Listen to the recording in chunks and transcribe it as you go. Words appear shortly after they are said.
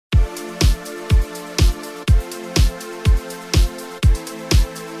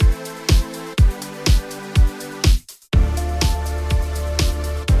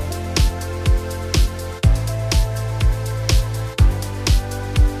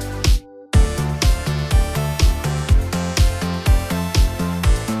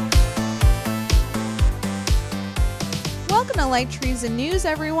light treason news,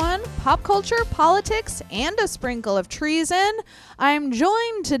 everyone. Pop culture, politics, and a sprinkle of treason. I'm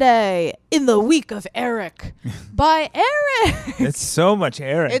joined today in the week of Eric by Eric. It's so much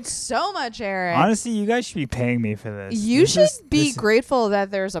Eric. It's so much Eric. Honestly, you guys should be paying me for this. You should be grateful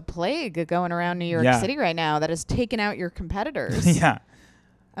that there's a plague going around New York City right now that has taken out your competitors. Yeah.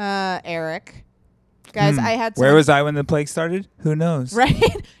 Eric. Guys, I had some... Where was I when the plague started? Who knows?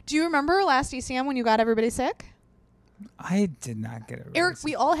 Right? Do you remember last ECM when you got everybody sick? I did not get it. Eric,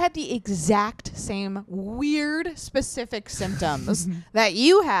 we all had the exact same weird, specific symptoms that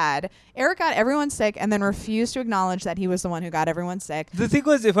you had. Eric got everyone sick and then refused to acknowledge that he was the one who got everyone sick. The thing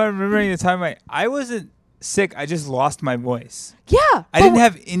was, if I'm remembering the time, I wasn't sick. I just lost my voice. Yeah. I didn't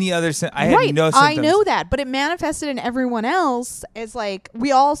have any other I had no symptoms. I know that, but it manifested in everyone else as like,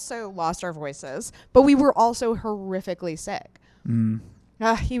 we also lost our voices, but we were also horrifically sick.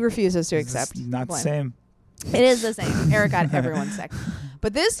 He refuses to accept. Not blame. the same. It is the same. Eric got everyone sick.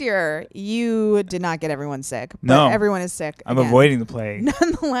 But this year, you did not get everyone sick. But no. everyone is sick. I'm again. avoiding the plague.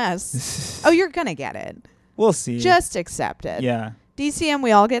 Nonetheless. Oh, you're going to get it. We'll see. Just accept it. Yeah. DCM,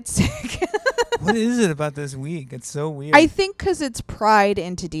 we all get sick. What is it about this week? It's so weird. I think because it's Pride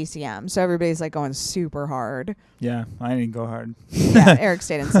into DCM. So everybody's like going super hard. Yeah, I didn't go hard. Yeah, Eric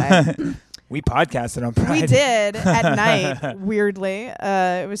stayed inside. We podcasted on Pride. We did at night, weirdly.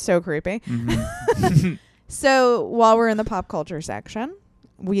 It was so creepy. Mm-hmm. So while we're in the pop culture section,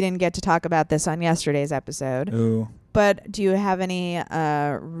 we didn't get to talk about this on yesterday's episode. Ooh. But do you have any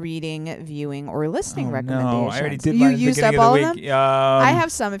reading, viewing, or listening recommendations? No, I already did you mine at the used up beginning all of of the them? week. I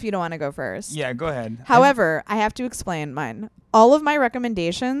have some if you don't want to go first. Yeah, go ahead. However, I have to explain mine. All of my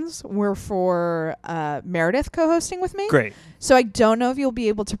recommendations were for Meredith co-hosting with me. Great. So I don't know if you'll be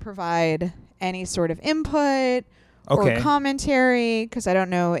able to provide any sort of input or commentary, because I don't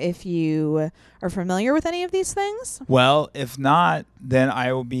know if you are familiar with any of these things. Well, if not, then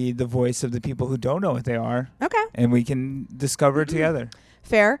I will be the voice of the people who don't know what they are. Okay. And we can discover it together.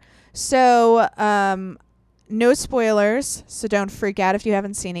 Fair. So, no spoilers, so don't freak out if you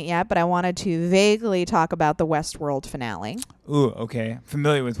haven't seen it yet, but I wanted to vaguely talk about the Westworld finale. Ooh, okay.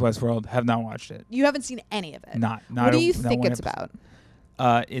 Familiar with Westworld. Have not watched it. You haven't seen any of it? Not what do you think it's about?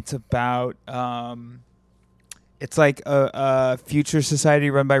 It's about... it's like a future society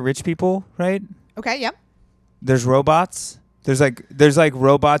run by rich people, right? Okay, yep. There's robots. There's like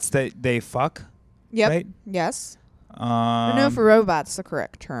robots that they fuck. Yep. Right? Yes. I don't know if a robot's the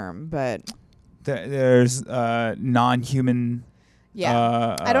correct term, but there's non-human.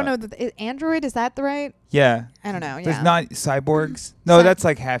 Yeah. I don't know. Android, is that the right? Yeah. I don't know. Yeah. There's not cyborgs. No, that's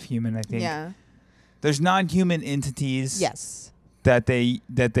like half human, I think. Yeah. There's non-human entities. Yes. That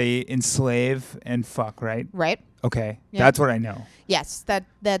they enslave and fuck, right? Right. Okay. Yeah. That's what I know. Yes,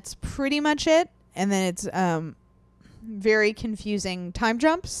 that's pretty much it. And then it's very confusing time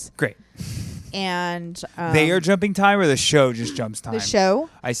jumps. Great. And they are jumping time, or the show just jumps time? The show.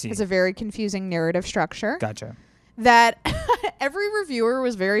 I see. It's a very confusing narrative structure. Gotcha. That every reviewer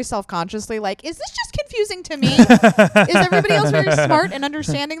was very self-consciously like, is this just confusing to me? Is everybody else very smart and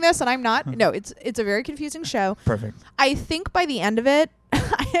understanding this and I'm not? No, it's a very confusing show. Perfect. I think by the end of it,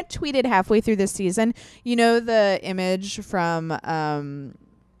 I had tweeted halfway through this season, you know the image from,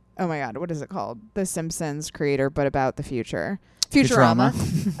 oh my God, what is it called? The Simpsons creator, but about the future. Futurama.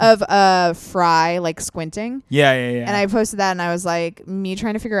 Of Fry like squinting. Yeah. And I posted that and I was like, me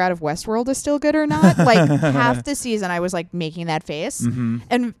trying to figure out if Westworld is still good or not. Like half the season I was like making that face. Mm-hmm.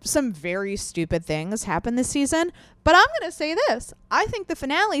 And some very stupid things happened this season. But I'm going to say this. I think the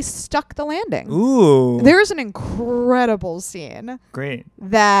finale stuck the landing. Ooh. There's an incredible scene. Great.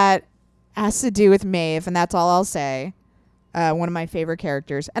 That has to do with Maeve, and that's all I'll say. One of my favorite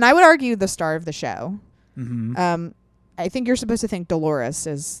characters. And I would argue the star of the show. Mm-hmm. I think you're supposed to think Dolores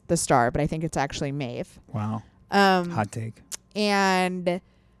is the star, but I think it's actually Maeve. Wow. Hot take. And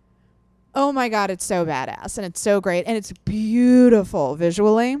oh my God, it's so badass and it's so great and it's beautiful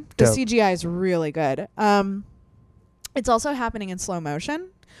visually. The CGI is really good. It's also happening in slow motion,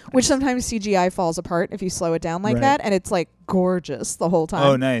 which sometimes CGI falls apart if you slow it down like that, and it's like gorgeous the whole time.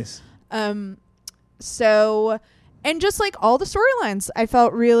 Oh, nice. So. And just like all the storylines, I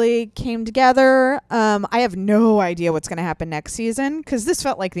felt really came together. I have no idea what's going to happen next season because this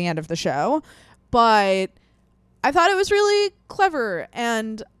felt like the end of the show. But I thought it was really clever.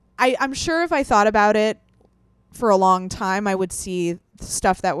 And I'm sure if I thought about it for a long time, I would see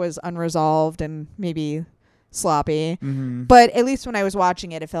stuff that was unresolved and maybe sloppy. Mm-hmm. But at least when I was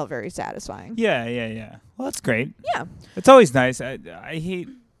watching it, it felt very satisfying. Yeah. Well, that's great. Yeah. It's always nice. I hate...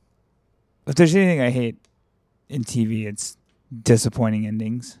 If there's anything I hate in TV, it's disappointing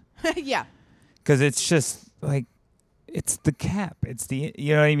endings. Yeah. Because it's just like it's the cap. It's the,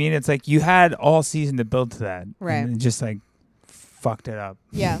 you know what I mean? It's like you had all season to build to that. Right. And it just like fucked it up.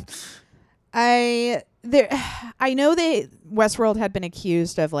 Yeah. I know Westworld had been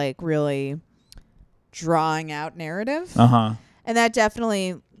accused of like really drawing out narrative. Uh-huh. And that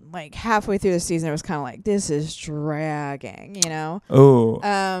definitely, like, halfway through the season, it was kind of like, this is dragging, you know?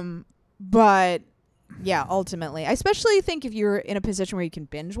 Oh. But yeah, ultimately, I especially think if you're in a position where you can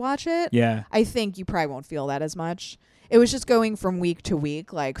binge watch it, Yeah. I think you probably won't feel that as much. It was just going from week to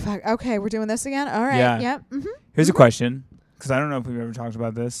week, like, fuck, okay, we're doing this again. All right. Yeah. Yep. Mm-hmm. Here's a question, because I don't know if we've ever talked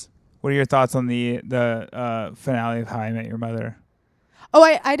about this. What are your thoughts on the finale of How I Met Your Mother? Oh,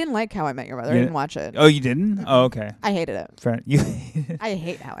 I didn't like How I Met Your Mother. I didn't watch it. Oh, you didn't? Oh, okay. I hated it. I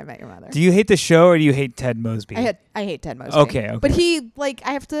hate How I Met Your Mother. Do you hate the show or do you hate Ted Mosby? I hate Ted Mosby. Okay. But he, like,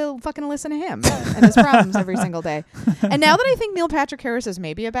 I have to fucking listen to him and his problems every single day. And now that I think Neil Patrick Harris is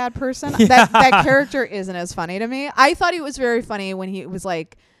maybe a bad person, that character isn't as funny to me. I thought he was very funny when he was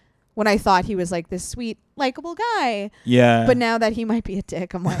like, when I thought he was like this sweet, likable guy. Yeah. But now that he might be a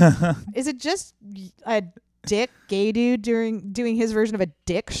dick, I'm like, is it just a dick gay dude doing his version of a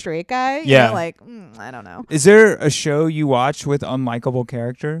dick straight guy? Yeah. You know, like, I don't know. Is there a show you watch with unlikable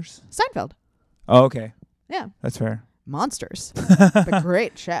characters? Seinfeld. Oh, okay. Yeah. That's fair. Monsters. A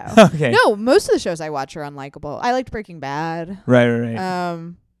great show. Okay. No, most of the shows I watch are unlikable. I liked Breaking Bad. Right.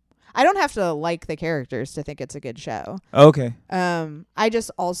 I don't have to like the characters to think it's a good show. Okay. I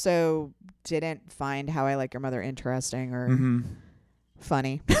just also didn't find How I Like Your Mother interesting or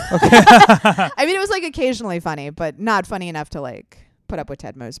funny. Okay. I mean, it was like occasionally funny, but not funny enough to like put up with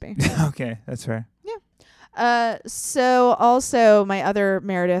Ted Mosby. Okay, that's fair. Yeah. So also my other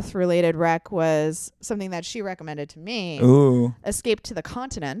Meredith related rec was something that she recommended to me. Ooh. Escape to the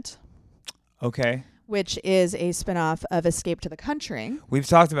Continent. Okay. Which is a spinoff of Escape to the Country. We've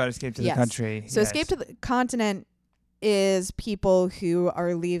talked about Escape to the Yes. Country. So Escape to the Continent is people who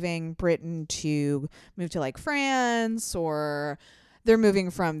are leaving Britain to move to like France, or they're moving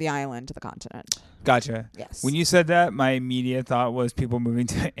from the island to the continent. Gotcha. Yes. When you said that, my immediate thought was people moving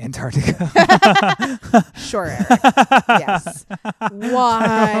to Antarctica. Sure, Eric. Yes.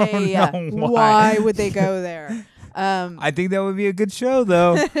 Why? Why would they go there? I think that would be a good show,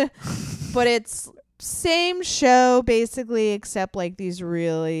 though. But it's same show basically, except like these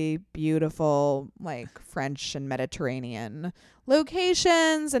really beautiful like French and Mediterranean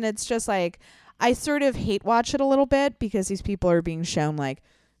locations, and it's just like I sort of hate watch it a little bit because these people are being shown like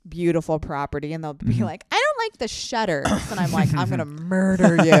beautiful property and they'll be like, I don't like the shutters, and I'm like, I'm gonna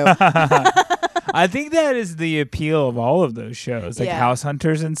murder you. I think that is the appeal of all of those shows, like House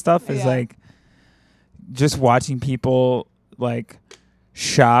Hunters and stuff, is like just watching people like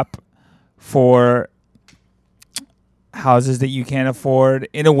shop for houses that you can't afford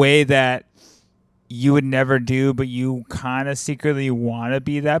in a way that you would never do, but you kind of secretly want to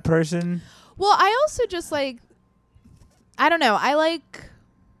be that person. Well, I also just like, I don't know, I like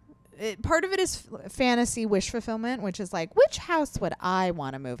it, part of it is fantasy wish fulfillment, which is like, which house would I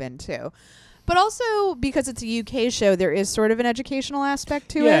want to move into? But also because it's a UK show, there is sort of an educational aspect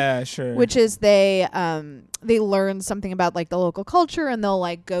to it. Yeah, sure. Which is they learn something about like the local culture, and they'll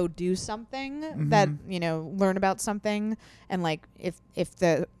like go do something that, you know, learn about something. And like if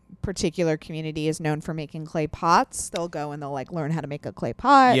the particular community is known for making clay pots, they'll go and they'll like learn how to make a clay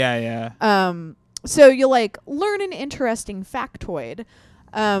pot. Yeah. So you'll like learn an interesting factoid.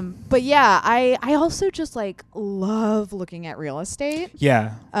 But yeah, I also just like love looking at real estate.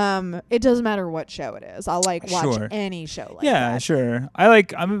 Yeah. It doesn't matter what show it is. I'll like watch any show like that. Yeah, sure.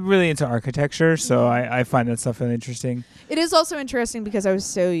 I'm really into architecture, so I find that stuff really interesting. It is also interesting because I was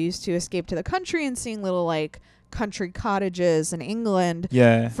so used to Escape to the Country and seeing little like country cottages in England.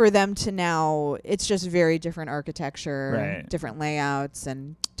 Yeah. For them to now, it's just very different architecture, right, different layouts,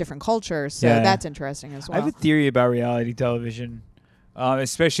 and different cultures. So that's interesting as well. I have a theory about reality television.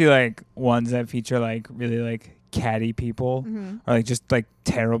 Especially like ones that feature like really like catty people or like just like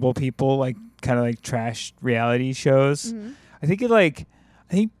terrible people, like kind of like trash reality shows. I think people like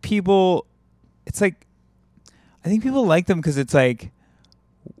them because it's like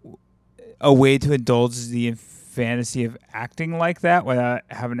a way to indulge the fantasy of acting like that without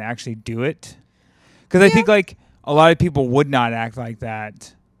having to actually do it. Because I think like a lot of people would not act like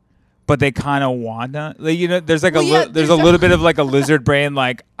that, but they kind of wanna, like, you know, there's like there's a little bit of like a lizard brain,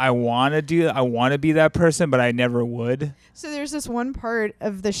 like I want to be that person, but I never would. So there's this one part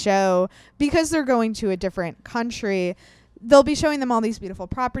of the show, because they're going to a different country, they'll be showing them all these beautiful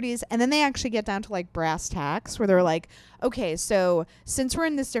properties, and then they actually get down to like brass tacks where they're like, okay, so since we're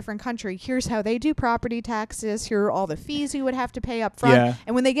in this different country, here's how they do property taxes. Here are all the fees you would have to pay up front. Yeah.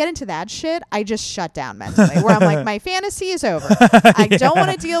 And when they get into that shit, I just shut down mentally, where I'm like, my fantasy is over. I don't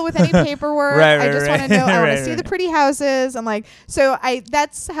want to deal with any paperwork. I just want to know. I want to see the pretty houses. And like, so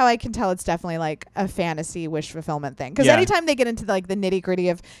that's how I can tell it's definitely like a fantasy wish fulfillment thing. Because anytime they get into the nitty gritty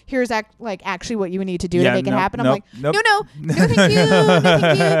of here's actually what you need to do to make it happen, I'm like, no, thank you, no,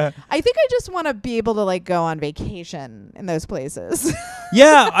 thank you. I think I just want to be able to go on vacation in those places.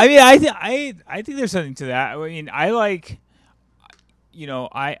 Yeah, I mean, I think there's something to that. I mean, I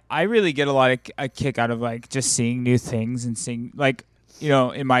really get a kick out of just seeing new things and seeing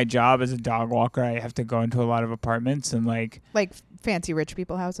in my job as a dog walker, I have to go into a lot of apartments and like fancy rich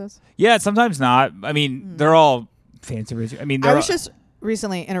people houses. Yeah, sometimes not. I mean, they're all fancy rich. I mean, I was just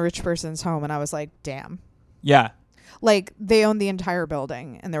recently in a rich person's home and I was like, damn. Yeah. Like they owned the entire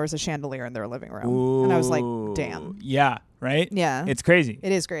building and there was a chandelier in their living room. Ooh. And I was like, damn. Yeah, right? Yeah. It's crazy.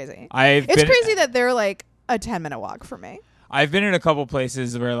 It is crazy. It's crazy that they're like a 10-minute walk from me. I've been in a couple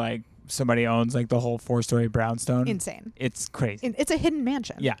places where somebody owns the whole 4-story brownstone. Insane. It's crazy. It's a hidden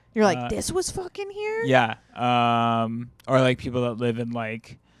mansion. Yeah. You're like, this was fucking here? Yeah. Or people that live in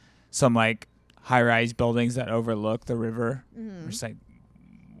some high-rise buildings that overlook the river. Mm-hmm. It's like,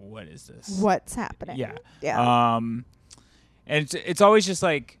 what is this? What's happening? Yeah. Yeah. And it's always just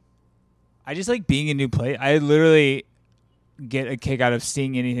I just like being in a new place. I literally get a kick out of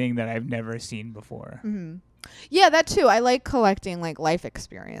seeing anything that I've never seen before. Mm-hmm. Yeah, that too. I like collecting life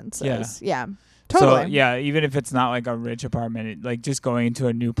experiences. Yeah. Totally. So yeah, even if it's not a rich apartment, just going into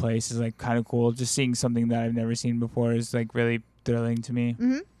a new place is kind of cool. Just seeing something that I've never seen before is really thrilling to me.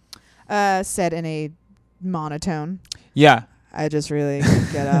 Mm-hmm. Said in a monotone. Yeah. I just really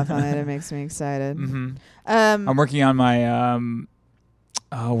get off on it. It makes me excited. Mm-hmm. I'm working on my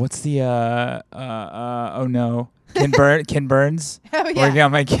what's the oh no, Ken Burns. Oh yeah. Working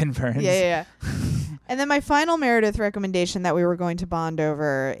on my Ken Burns. Yeah. And then my final Meredith recommendation that we were going to bond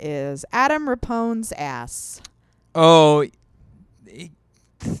over is Adam Rapone's ass. Oh,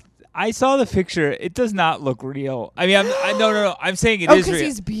 I saw the picture. It does not look real. I mean, no. I'm saying it is real. Because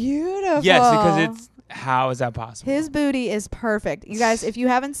he's beautiful. Yes, because it's. How is that possible? His booty is perfect. You guys, if you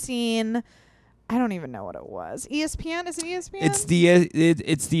haven't seen, I don't even know what it was. ESPN? Is it ESPN?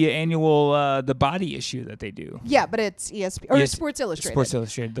 It's the annual the body issue that they do. Yeah, but it's ESPN or Sports Illustrated. Sports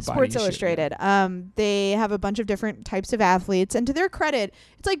Illustrated. The Sports body Illustrated. Issue. They have a bunch of different types of athletes, and to their credit,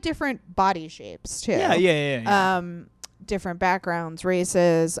 it's different body shapes too. Yeah. Different backgrounds,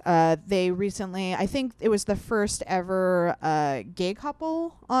 races. They recently, I think it was the first ever gay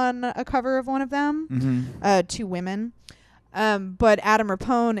couple on a cover of one of them. Mm-hmm. 2 women. But Adam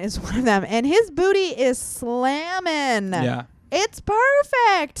Rapone is one of them, and his booty is slamming. Yeah. It's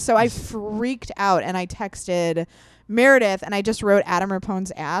perfect. So I freaked out and I texted Meredith and I just wrote Adam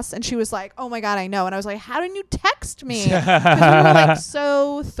Rapone's ass, and she was like, oh my God, I know. And I was like, how didn't you text me? Because we were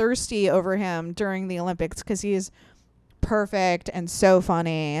so thirsty over him during the Olympics because he's perfect and so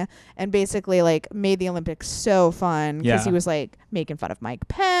funny and basically made the Olympics so fun because he was making fun of Mike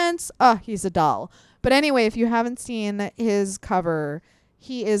Pence. Oh, he's a doll. But anyway, if you haven't seen his cover,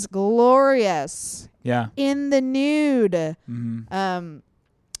 he is glorious. Yeah. In the nude. Mm-hmm.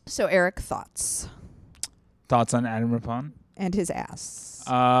 So Eric, thoughts on Adam Rapone and his ass?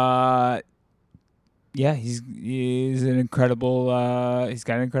 Yeah, he's an incredible he's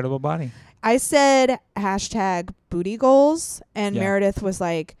got an incredible body. I said #booty goals, and Meredith was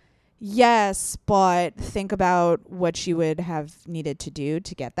like, yes, but think about what you would have needed to do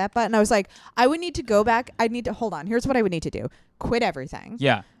to get that button. I was like, I would need to go back. Hold on. Here's what I would need to do. Quit everything.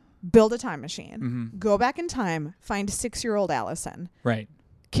 Yeah. Build a time machine. Mm-hmm. Go back in time. Find 6-year-old Allison. Right.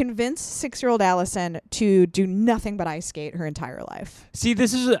 Convince 6-year-old Allison to do nothing but ice skate her entire life. See,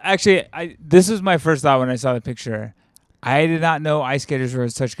 this is actually, this was my first thought when I saw the picture. I did not know ice skaters were in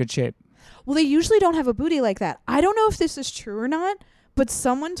such good shape. Well, they usually don't have a booty like that. I don't know if this is true or not, but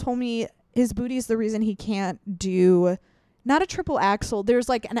someone told me his booty is the reason he can't do, not a triple axel. There's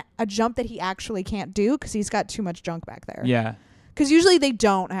a jump that he actually can't do because he's got too much junk back there. Yeah. Because usually they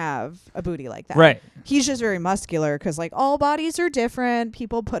don't have a booty like that. Right. He's just very muscular because all bodies are different.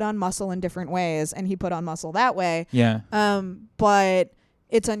 People put on muscle in different ways, and he put on muscle that way. Yeah. But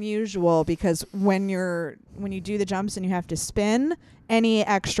it's unusual because when you do the jumps and you have to spin, any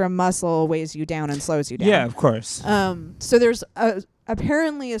extra muscle weighs you down and slows you down. Yeah, of course. So there's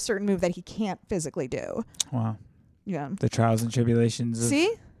apparently a certain move that he can't physically do. Wow. Yeah. The trials and tribulations.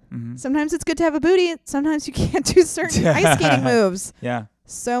 See? Mm-hmm. Sometimes it's good to have a booty. Sometimes you can't do certain ice skating moves. Yeah.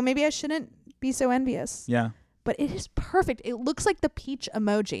 So maybe I shouldn't be so envious. Yeah. But it is perfect. It looks like the peach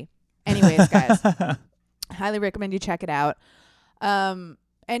emoji. Anyways, guys. Highly recommend you check it out.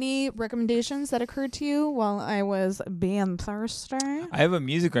 Any recommendations that occurred to you while I was being thirsty? I have a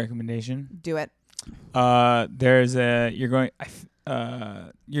music recommendation. Do it. There's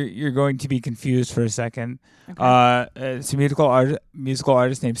you're going to be confused for a second. Okay. It's a musical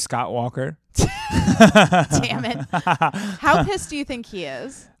artist named Scott Walker. Damn it. How pissed do you think he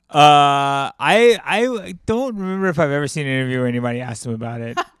is? I don't remember if I've ever seen an interview where anybody asked him about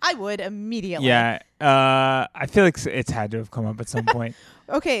it. I would immediately. Yeah. I feel like it's had to have come up at some point.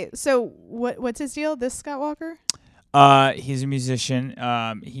 Okay, so what's his deal? This Scott Walker? He's a musician.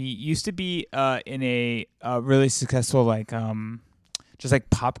 He used to be in a really successful just like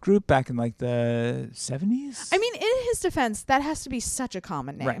pop group back in like the 70s. I mean, in his defense, that has to be such a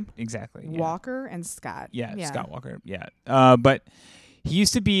common name. Right, exactly. Yeah. Walker and Scott. Yeah, Scott Walker. Yeah. But he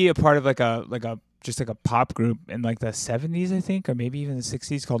used to be a part of like a pop group in like the 70s, I think, or maybe even the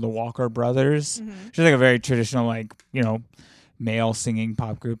 60s called the Walker Brothers. Mm-hmm. Which is like a very traditional male singing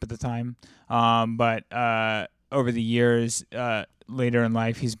pop group at the time. But over the years, later in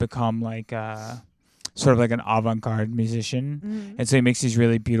life, he's become like sort of like an avant-garde musician. Mm-hmm. And so he makes these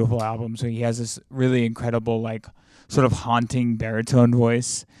really beautiful albums. So he has this really incredible, like, sort of haunting baritone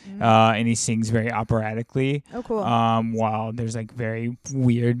voice. Mm-hmm. And he sings very operatically. Oh, cool. While there's like very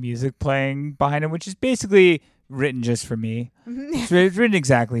weird music playing behind him, which is basically written just for me. It's written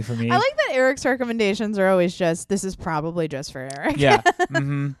exactly for me. I like that Eric's recommendations are always just, this is probably just for Eric. Yeah.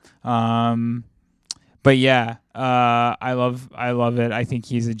 But yeah, I love it. I think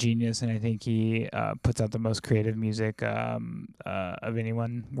he's a genius, and I think he puts out the most creative music of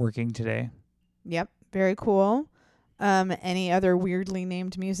anyone working today. Yep. Very cool. Any other weirdly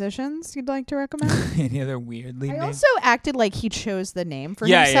named musicians you'd like to recommend? Any other weirdly named? I also acted like he chose the name for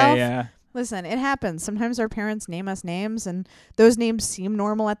himself. Yeah. Listen, it happens. Sometimes our parents name us names, and those names seem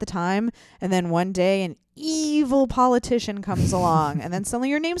normal at the time, and then one day an evil politician comes along, and then suddenly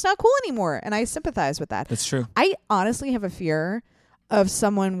your name's not cool anymore, and I sympathize with that. That's true. I honestly have a fear of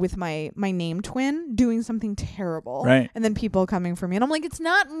someone with my name twin doing something terrible, right? And then people coming for me, and I'm like, it's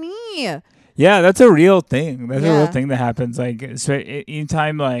not me. Yeah, that's a real thing. That's a real thing that happens. Like, so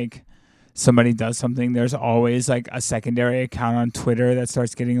anytime like somebody does something, there's always like a secondary account on Twitter that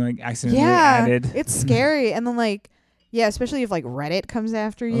starts getting like accidentally added. It's scary. And then like, especially if like Reddit comes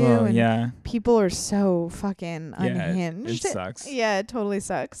after you. And people are so fucking unhinged. It sucks. Yeah, it totally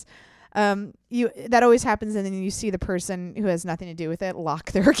sucks. That always happens, and then you see the person who has nothing to do with it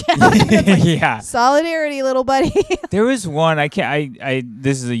lock their account. Like, solidarity, little buddy. There was one,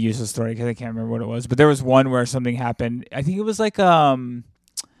 this is a useless story because I can't remember what it was, but there was one where something happened. I think it was like a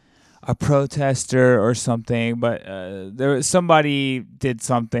protester or something, but there was somebody did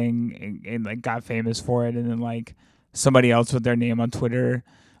something and like got famous for it, and then like somebody else with their name on Twitter.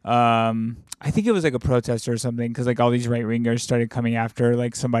 I think it was like a protester or something, because like all these right wingers started coming after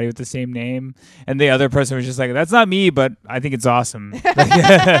like somebody with the same name, and the other person was just like, "That's not me, but I think it's awesome."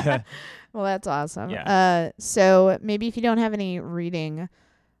 Well, that's awesome. Yeah. So maybe if you don't have any reading,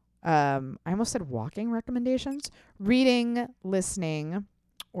 I almost said walking recommendations, reading, listening,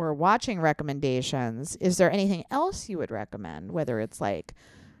 or watching recommendations, is there anything else you would recommend, whether it's like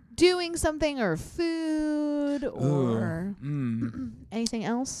doing something or food or anything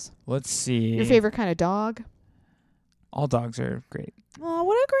else? Let's see. Your favorite kind of dog? All dogs are great. Oh,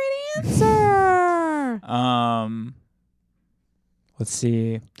 what a great answer. Let's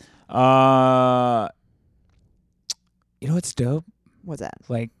see. You know what's dope? What's that?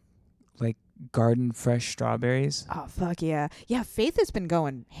 Like garden fresh strawberries. Oh, fuck yeah. Yeah, Faith has been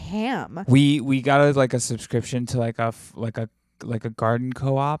going ham. We got a subscription to like a garden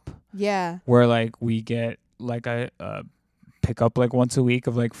co-op. Yeah. Where like we get like a pick up like once a week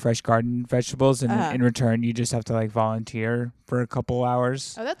of like fresh garden vegetables, and in return you just have to like volunteer for a couple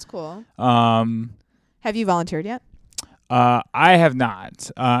hours. Oh, that's cool. Have you volunteered yet? I have not.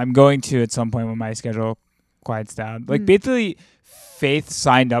 I'm going to at some point when my schedule quiets down. Like basically Faith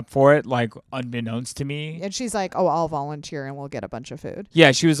signed up for it like unbeknownst to me. And she's like, "Oh, I'll volunteer and we'll get a bunch of food."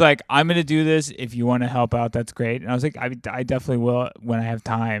 Yeah, she was like, "I'm going to do this. If you want to help out, that's great." And I was like, I definitely will when I have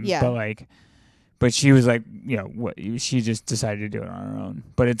time. Yeah. But she was like, she just decided to do it on her own.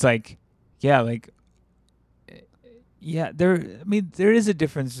 But it's like, there is a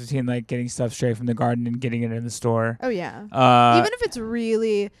difference between like getting stuff straight from the garden and getting it in the store. Oh yeah. Even if it's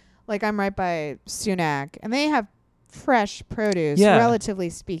really like, I'm right by Sunak and they have fresh produce, relatively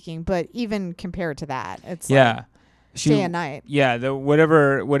speaking, but even compared to that, it's like day and night. Yeah,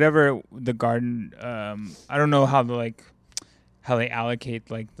 whatever the garden, I don't know how they allocate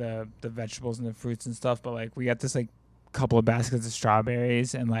like the vegetables and the fruits and stuff, but like we got this like couple of baskets of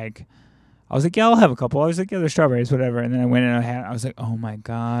strawberries and like I was like, yeah, I'll have a couple. I was like, yeah, they're strawberries, whatever. And then I went in and I was like, oh my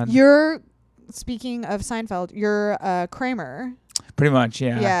God. Speaking of Seinfeld, you're Kramer. Pretty much,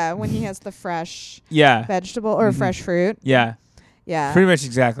 yeah. Yeah, when he has the fresh yeah. vegetable or fresh fruit. Yeah. Yeah. Pretty much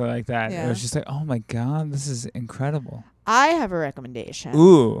exactly like that. Yeah. It was just like, oh my God, this is incredible. I have a recommendation.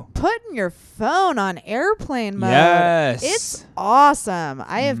 Ooh. Putting your phone on airplane mode. Yes. It's awesome.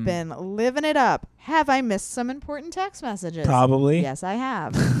 I have been living it up. Have I missed some important text messages? Probably. Yes, I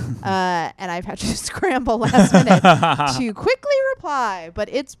have. And I've had to scramble last minute to quickly reply, but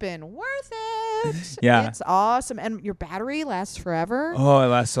it's been worth it. Yeah. It's awesome. And your battery lasts forever. Oh, it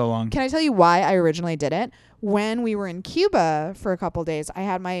lasts so long. Can I tell you why I originally did it? When we were in Cuba for a couple days, I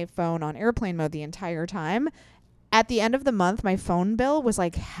had my phone on airplane mode the entire time. At the end of the month, my phone bill was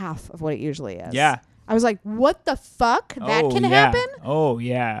like half of what it usually is. Yeah. I was like, what the fuck? That can happen? Oh,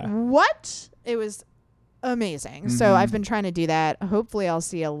 yeah. What? It was amazing. So I've been trying to do that. Hopefully I'll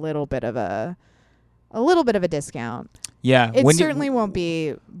see a little bit of a discount. Yeah. It certainly won't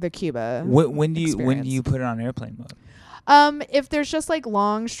be the Cuba. When do you put it on airplane mode? If there's just like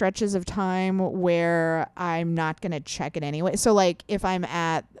long stretches of time where I'm not going to check it anyway. So like if I'm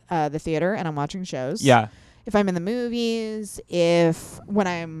at the theater and I'm watching shows. Yeah. If I'm in the movies, when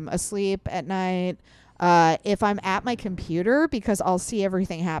I'm asleep at night, if I'm at my computer, because I'll see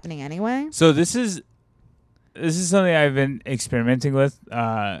everything happening anyway. So this is something I've been experimenting with.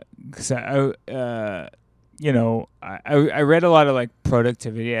 'Cause I read a lot of like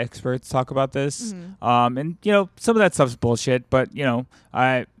productivity experts talk about this. And some of that stuff's bullshit, but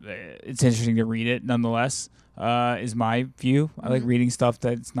it's interesting to read it nonetheless. Is my view. I like reading stuff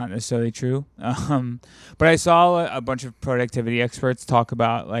that's not necessarily true. But I saw a bunch of productivity experts talk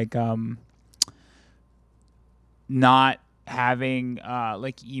about like not having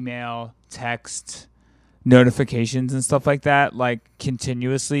like email, text, notifications and stuff like that, like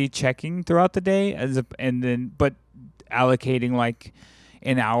continuously checking throughout the day, but allocating like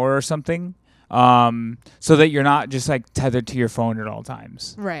an hour or something, so that you're not just like tethered to your phone at all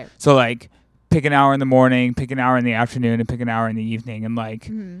times. Right. So like pick an hour in the morning, pick an hour in the afternoon, and pick an hour in the evening, and like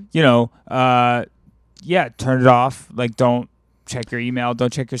turn it off. Like don't check your email,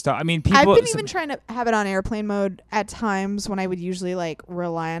 don't check your stuff. I mean, I've been even trying to have it on airplane mode at times when I would usually like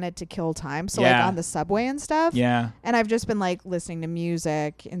rely on it to kill time. So like on the subway and stuff. Yeah. And I've just been like listening to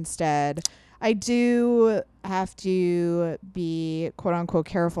music instead. I do have to be quote unquote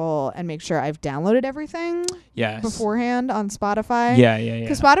careful and make sure I've downloaded everything beforehand on Spotify. Yeah.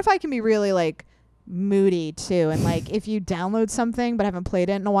 Because Spotify can be really like moody too, and like if you download something but haven't played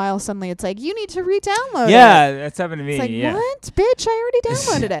it in a while, suddenly it's like you need to re-download it. Yeah, that's happened to me. It's like, what? Bitch, I already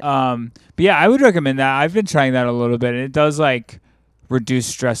downloaded it. But yeah, I would recommend that. I've been trying that a little bit, and it does like reduce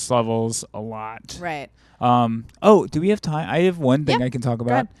stress levels a lot. Right. Do we have time? I have one thing I can talk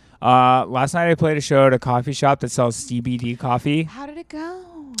about. Last night I played a show at a coffee shop that sells CBD coffee. How did it go?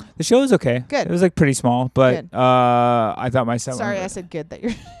 The show was okay. Good. It was like pretty small, but I thought my set. Sorry, I said good that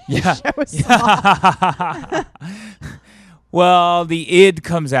your show was small. Well, the id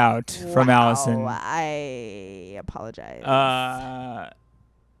comes out from Allison. I apologize.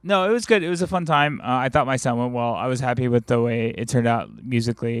 No, it was good. It was a fun time. I thought my set went well. I was happy with the way it turned out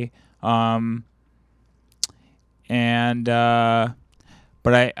musically. But I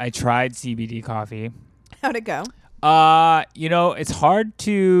tried CBD coffee. How'd it go? It's hard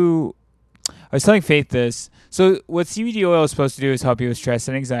to. I was telling Faith this. So what CBD oil is supposed to do is help you with stress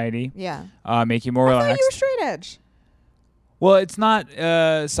and anxiety. Yeah. Make you more relaxed. I thought you were straight edge. Well, it's not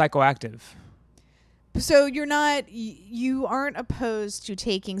psychoactive. So you aren't opposed to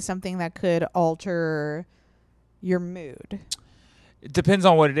taking something that could alter your mood. It depends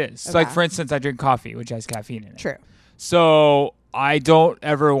on what it is. Okay. So like, for instance, I drink coffee, which has caffeine in it. True. So I don't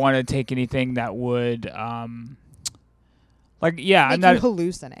ever want to take anything that would, I'm not you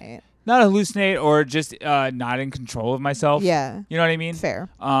hallucinate. Not hallucinate or just not in control of myself. Yeah. You know what I mean? Fair.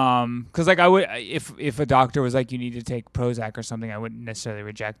 Because like I would, if a doctor was like, you need to take Prozac or something, I wouldn't necessarily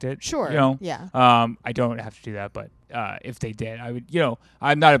reject it. Sure. You know? Yeah. I don't have to do that, but if they did, I would.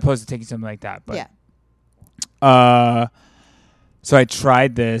 I'm not opposed to taking something like that. But yeah. So I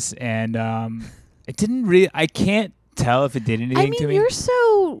tried this, and it didn't really. I can't tell if it did anything to me. You're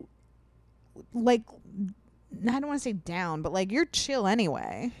so like. I don't want to say down, but like you're chill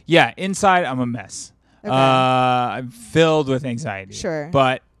anyway. Yeah, inside I'm a mess. Okay. I'm filled with anxiety. Sure.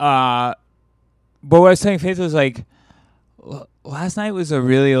 But what I was saying, Faith, was like last night was a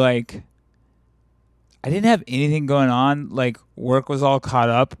really like I didn't have anything going on. Like work was all caught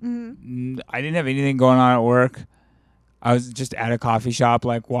up. Mm-hmm. I didn't have anything going on at work. I was just at a coffee shop,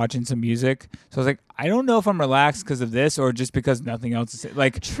 like watching some music. So I was like, I don't know if I'm relaxed because of this or just because nothing else is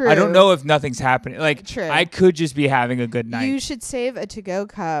like. True. I don't know if nothing's happening. Like, True. I could just be having a good night. You should save a to-go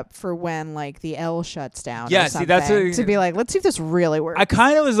cup for when like the L shuts down. Yeah, or see, that's to be like, let's see if this really works. I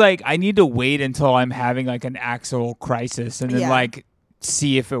kind of was like, I need to wait until I'm having like an actual crisis and then like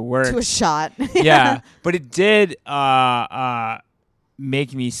see if it works. To a shot. Yeah, but it did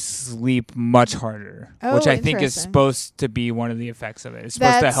make me sleep much harder, which I think is supposed to be one of the effects of it. It's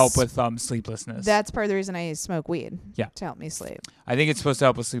supposed to help with sleeplessness. That's part of the reason I smoke weed. Yeah, to help me sleep. I think it's supposed to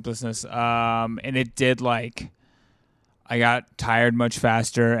help with sleeplessness. And it did. Like, I got tired much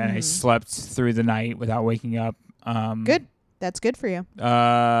faster, and I slept through the night without waking up. Good. That's good for you.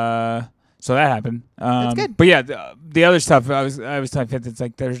 So that happened. That's good. But yeah, the other stuff I was telling Fifth, it's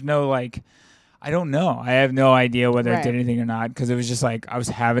like there's no like. I don't know. I have no idea whether it did anything or not because it was just like I was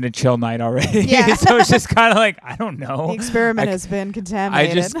having a chill night already. Yeah. So it's just kind of like, I don't know. The experiment has been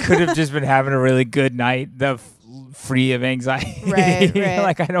contaminated. I just could have just been having a really good night, free of anxiety. Right.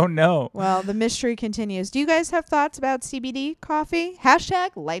 Like, I don't know. Well, the mystery continues. Do you guys have thoughts about CBD coffee?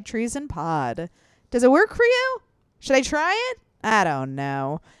 #LightTreesandPod. Does it work for you? Should I try it? I don't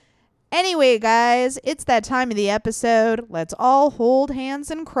know. Anyway, guys, it's that time of the episode. Let's all hold hands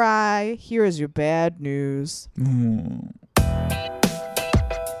and cry. Here is your bad news.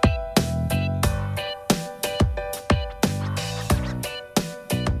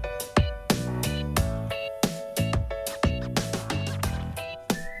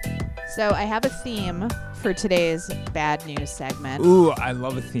 So I have a theme for today's bad news segment. Ooh, I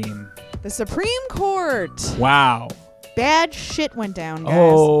love a theme. The Supreme Court. Wow. Bad shit went down, guys.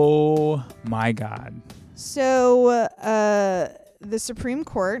 Oh, my God. So, the Supreme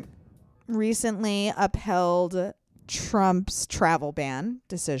Court recently upheld Trump's travel ban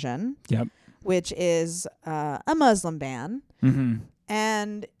decision. Yep. Which is a Muslim ban. Mm-hmm.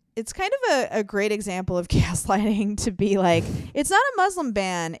 And it's kind of a great example of gaslighting to be like, it's not a Muslim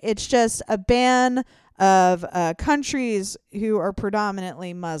ban. It's just a ban of countries who are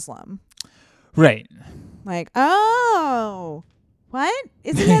predominantly Muslim. Right. Like, oh, what?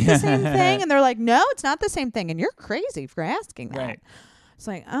 Isn't that the same thing? And they're like, no, it's not the same thing. And you're crazy for asking that. Right. It's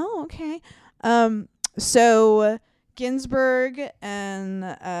like, oh, okay. So Ginsburg and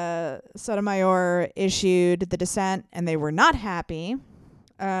Sotomayor issued the dissent, and they were not happy.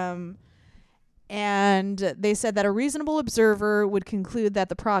 And they said that a reasonable observer would conclude that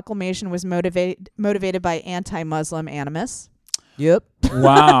the proclamation was motivated by anti-Muslim animus. Yep.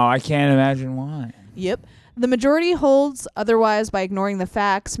 Wow, I can't imagine why. Yep. The majority holds otherwise by ignoring the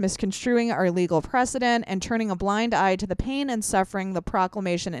facts, misconstruing our legal precedent, and turning a blind eye to the pain and suffering the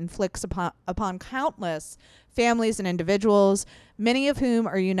proclamation inflicts upon countless families and individuals, many of whom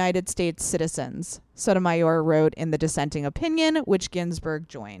are United States citizens, Sotomayor wrote in the dissenting opinion, which Ginsburg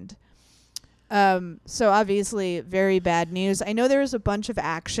joined. So obviously very bad news. I know there's a bunch of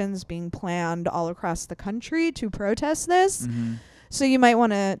actions being planned all across the country to protest this. Mm-hmm. So you might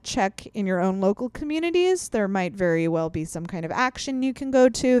want to check in your own local communities. There might very well be some kind of action you can go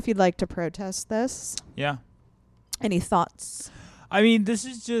to if you'd like to protest this. Yeah. Any thoughts? I mean, this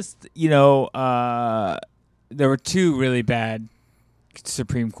is just, there were two really bad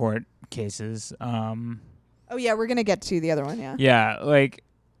Supreme Court cases. Oh, yeah, we're going to get to the other one, yeah. Yeah, like,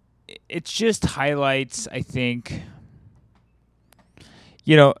 it just highlights, I think,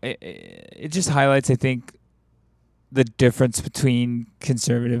 it just highlights, I think, the difference between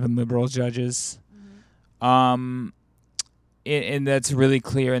conservative and liberal judges. Mm-hmm. And that's really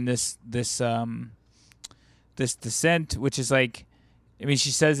clear in this dissent, which is like, I mean,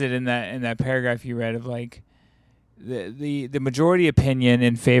 she says it in that paragraph you read of like the majority opinion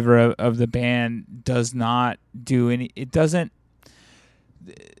in favor of the ban does not do any. It doesn't.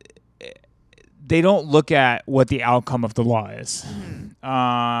 They don't look at what the outcome of the law is,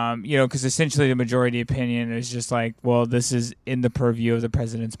 because essentially the majority opinion is just like, well, this is in the purview of the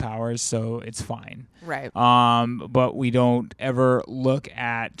president's powers, so it's fine. Right. But we don't ever look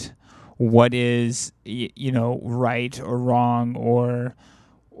at what is, right or wrong or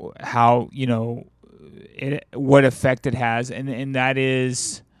how, what effect it has. And that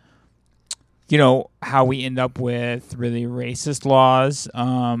is, how we end up with really racist laws.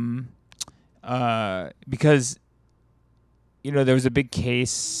 Because, there was a big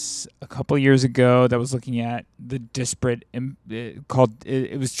case a couple of years ago that was looking at the disparate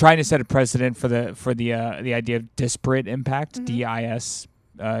it was trying to set a precedent for the idea of disparate impact, mm-hmm. DIS,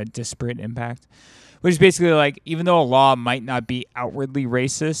 disparate impact, which is basically like, even though a law might not be outwardly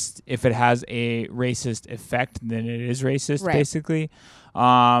racist, if it has a racist effect, then it is racist, right. Basically.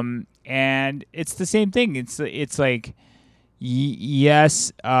 And it's the same thing. It's like,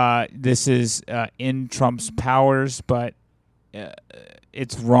 yes, this is in Trump's powers, but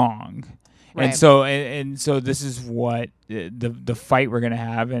it's wrong. Right. And so this is what the fight we're gonna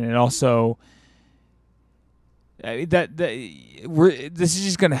have, and it also this is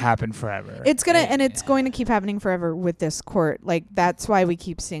just gonna happen forever. It's going to keep happening forever with this court. Like that's why we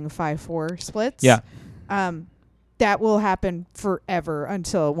keep seeing 5-4 splits. Yeah. That will happen forever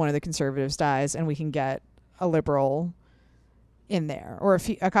until one of the conservatives dies, and we can get a liberal in there, or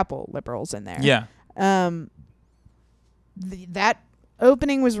a couple liberals in there. Yeah. That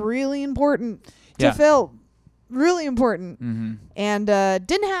opening was really important to fill, really important, and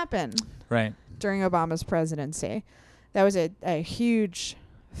didn't happen right during Obama's presidency. That was a huge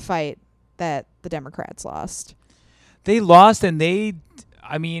fight that the Democrats lost. They lost, and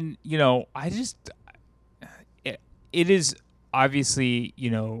it is obviously,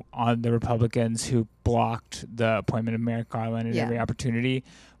 on the Republicans who blocked the appointment of Merrick Garland at every opportunity,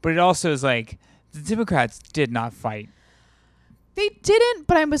 but it also is like the Democrats did not fight. They didn't,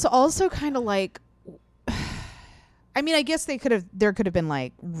 but I was also kind of like, I mean, I guess there could have been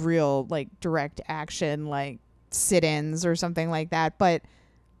like real like direct action, like sit-ins or something like that. But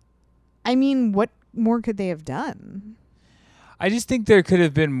I mean, what more could they have done? I just think there could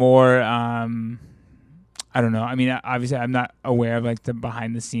have been more. I don't know. I mean, obviously, I'm not aware of like the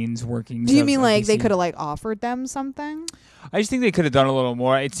behind the scenes workings. Do you mean like they could have like offered them something? I just think they could have done a little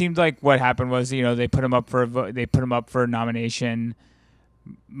more. It seemed like what happened was, they put him up for they put him up for a nomination.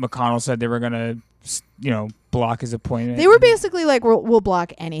 McConnell said they were gonna, block his appointment. They were basically like, we'll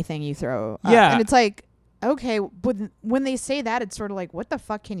block anything you throw up. Yeah, and it's like, okay, but when they say that, it's sort of like, what the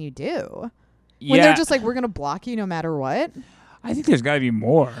fuck can you do? Yeah. When they're just like, we're gonna block you no matter what. I think there's got to be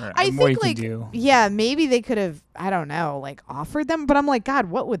more. More you like, can do. Yeah, maybe they could have, I don't know, like offered them. But I'm like,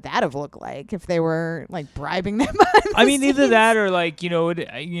 God, what would that have looked like if they were like bribing them? I mean, either that or like, an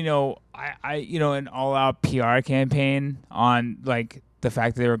all-out PR campaign on like the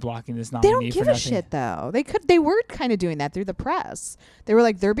fact that they were blocking this nominee. They don't give a shit though. They were kind of doing that through the press. They were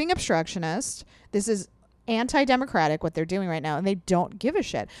like, they're being obstructionist. This is anti-democratic what they're doing right now, and they don't give a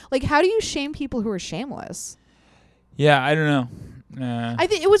shit. Like, how do you shame people who are shameless? Yeah, I don't know. I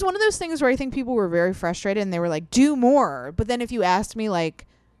think it was one of those things where I think people were very frustrated and they were like, do more. But then if you asked me, like,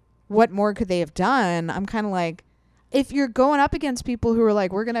 what more could they have done? I'm kind of like, if you're going up against people who are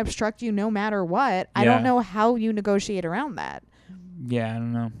like, we're going to obstruct you no matter what, I don't know how you negotiate around that. Yeah, I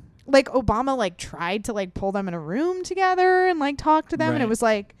don't know. Like, Obama, like, tried to, like, pull them in a room together and, like, talk to them. Right. And it was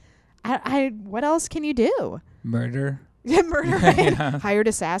like, what else can you do? Murder? Murder, right? Yeah. Hired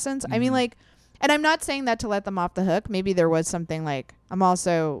assassins? I mean, like, and I'm not saying that to let them off the hook. Maybe there was something like, I'm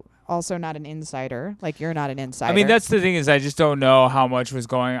also not an insider. Like, you're not an insider. I mean, that's the thing is I just don't know how much was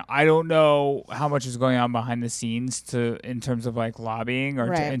going on. I don't know how much was going on behind the scenes in terms of like lobbying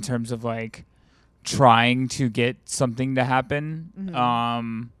or in terms of like trying to get something to happen.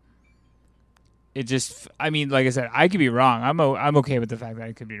 Mm-hmm. It just, I mean, like I said, I could be wrong. I'm okay with the fact that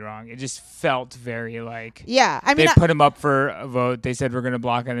I could be wrong. It just felt very like, I mean, they put him up for a vote. They said we're going to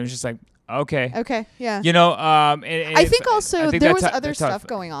block it. And it was just like, okay, yeah. I think also there was other stuff tough.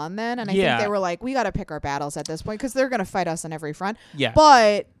 going on then, and I think they were like, we got to pick our battles at this point because they're going to fight us on every front. Yeah.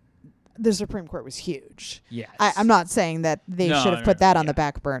 But the Supreme Court was huge. Yes. I'm not saying that they should have put that on the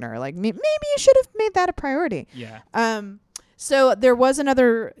back burner. Like maybe you should have made that a priority. Yeah. So there was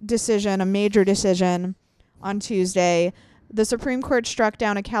another decision, a major decision on Tuesday. The Supreme Court struck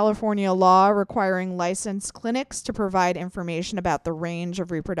down a California law requiring licensed clinics to provide information about the range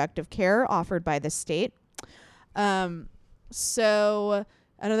of reproductive care offered by the state. So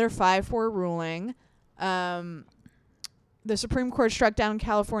another 5-4 ruling. The Supreme Court struck down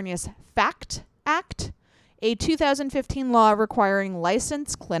California's FACT Act, a 2015 law requiring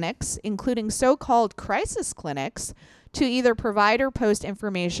licensed clinics, including so-called crisis clinics, to either provide or post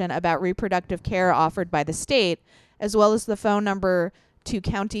information about reproductive care offered by the state, as well as the phone number to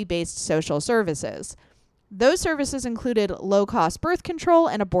county-based social services. Those services included low-cost birth control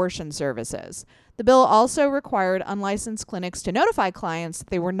and abortion services. The bill also required unlicensed clinics to notify clients that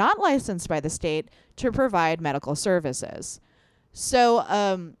they were not licensed by the state to provide medical services. So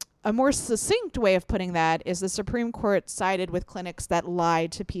a more succinct way of putting that is the Supreme Court sided with clinics that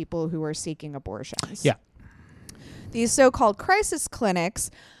lied to people who are seeking abortions. Yeah. These so-called crisis clinics,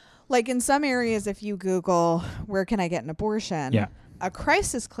 like in some areas, if you Google, where can I get an abortion? Yeah. A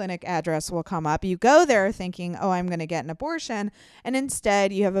crisis clinic address will come up. You go there thinking, oh, I'm going to get an abortion. And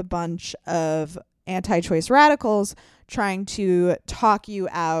instead, you have a bunch of anti-choice radicals trying to talk you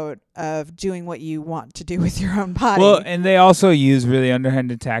out of doing what you want to do with your own body. Well, and they also use really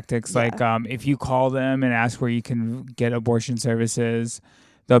underhanded tactics. Yeah. Like if you call them and ask where you can get abortion services,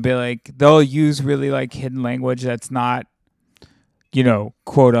 they'll use really like hidden language that's not,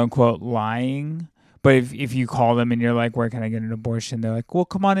 quote unquote lying. But if you call them and you're like, where can I get an abortion? They're like, well,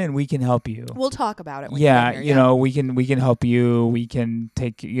 come on in. We can help you. We'll talk about it. When Yeah, you get here, we can help you. We can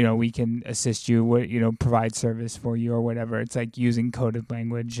we can assist you. Provide service for you or whatever. It's like using coded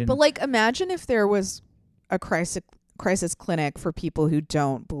language. And But like, imagine if there was a crisis clinic for people who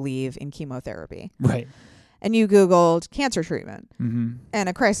don't believe in chemotherapy. Right. And you Googled cancer treatment, Mm-hmm. and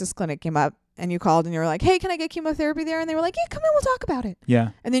a crisis clinic came up, and you called and you were like, hey, can I get chemotherapy there? And they were like, yeah, come in, we'll talk about it.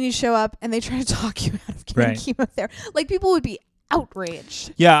 Yeah. And then you show up and they try to talk you out of getting chemotherapy. Like, people would be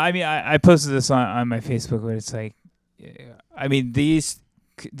outraged. Yeah, I mean, I posted this on my Facebook, but it's like, I mean, these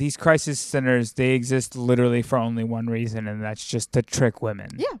crisis centers, they exist literally for only one reason, and that's just to trick women.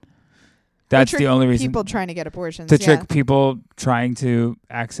 Yeah. That's the only reason. People trying to get abortions. To trick people trying to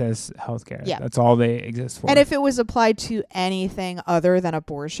access healthcare. Yeah. That's all they exist for. And if it was applied to anything other than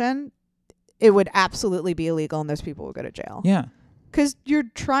abortion, it would absolutely be illegal and those people would go to jail. Yeah. Because you're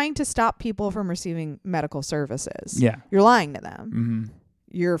trying to stop people from receiving medical services. Yeah. You're lying to them. Mm-hmm.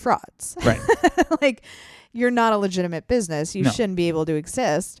 You're frauds. Right. Like, you're not a legitimate business. You shouldn't be able to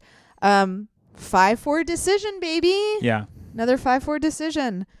exist. 5-4 decision, baby. Yeah. Another 5-4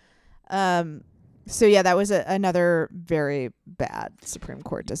 decision. So yeah, that was another very bad Supreme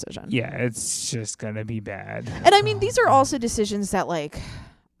Court decision. Yeah, it's just gonna be bad. And I mean, these are also decisions that, like,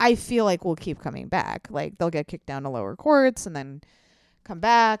 I feel like will keep coming back. Like, they'll get kicked down to lower courts and then come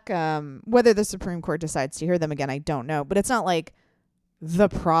back. Whether the Supreme Court decides to hear them again, I don't know. But it's not like the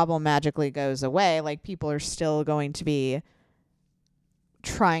problem magically goes away. Like, people are still going to be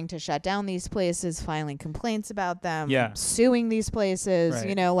trying to shut down these places, filing complaints about them, suing these places.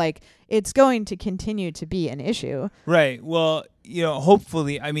 Right. Like, it's going to continue to be an issue. Right. Well,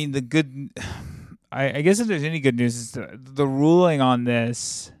 hopefully, I mean, the good, I guess if there's any good news is the ruling on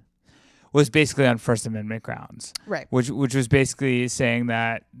this was basically on First Amendment grounds. Right. Which was basically saying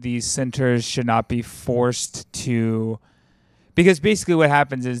that these centers should not be forced to, because basically what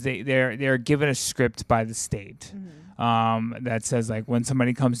happens is they're given a script by the state. Mm-hmm. That says, like, when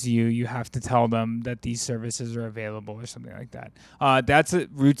somebody comes to you, you have to tell them that these services are available or something like that. That's a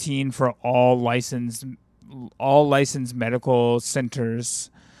routine for all licensed medical centers,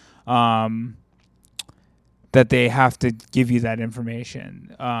 that they have to give you that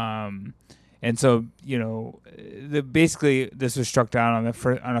information. And so, basically this was struck down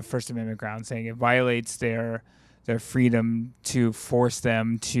on a First Amendment ground, saying it violates their freedom to force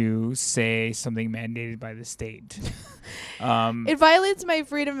them to say something mandated by the state. It violates my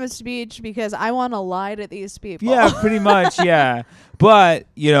freedom of speech because I want to lie to these people. Yeah, pretty much, yeah. But,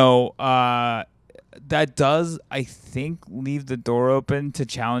 that does, I think, leave the door open to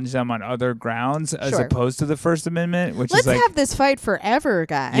challenge them on other grounds as opposed to the First Amendment, which Let's is like... have this fight forever,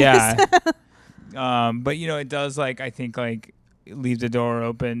 guys. Yeah. But, it does, like, I think, like, leave the door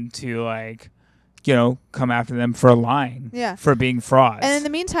open to, like... come after them for lying, for being frauds. And in the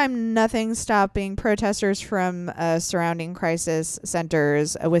meantime, nothing's stopping protesters from surrounding crisis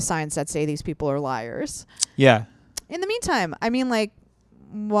centers with signs that say these people are liars. Yeah. In the meantime, I mean, like,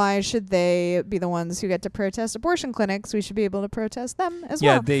 why should they be the ones who get to protest abortion clinics? We should be able to protest them as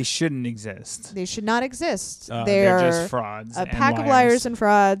well. Yeah, they shouldn't exist. They should not exist. They're just frauds. A pack of liars and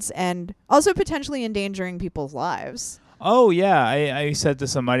frauds, and also potentially endangering people's lives. Oh, yeah. I said to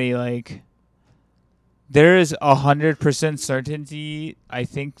somebody, like... There is 100% certainty, I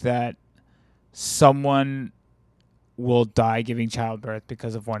think, that someone will die giving childbirth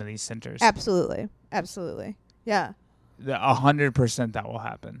because of one of these centers. Absolutely. Absolutely. Yeah. 100% that will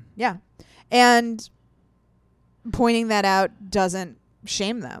happen. Yeah. And pointing that out doesn't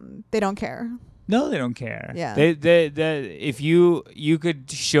shame them. They don't care. No, they don't care. Yeah. They if you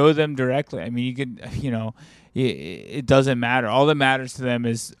could show them directly. I mean, you could, it doesn't matter. All that matters to them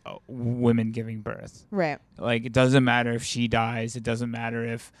is women giving birth. Right. Like, it doesn't matter if she dies. It doesn't matter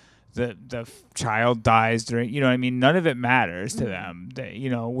if the child dies during, what I mean? None of it matters to them.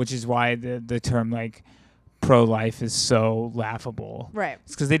 Which is why the term, like, pro-life is so laughable. Right.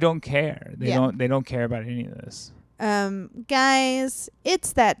 It's because they don't care. They don't care about any of this. Guys,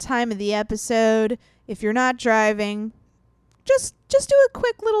 it's that time of the episode. If you're not driving, just do a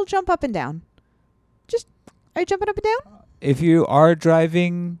quick little jump up and down. Are you jumping up and down? If you are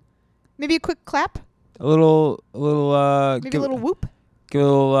driving, maybe a quick clap. A little. Maybe a little whoop. Give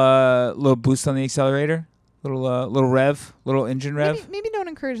a little boost on the accelerator. Little rev. Little engine rev. Maybe don't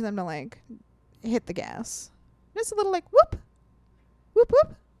encourage them to, like, hit the gas. Just a little like whoop, whoop,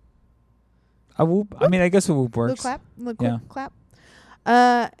 whoop. A whoop. I mean, I guess a whoop Little works. clap, little quick clap.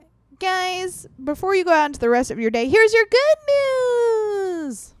 Guys, before you go out into the rest of your day, here's your good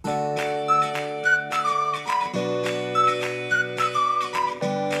news.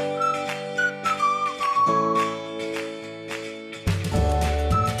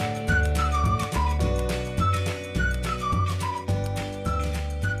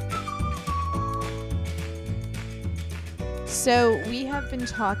 So we have been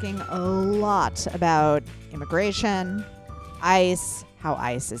talking a lot about immigration, ICE, how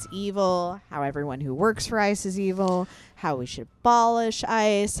ICE is evil, how everyone who works for ICE is evil, how we should abolish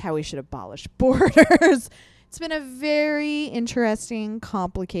ICE, how we should abolish borders. It's been a very interesting,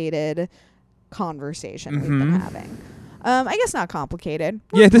 complicated conversation we've been having. I guess not complicated.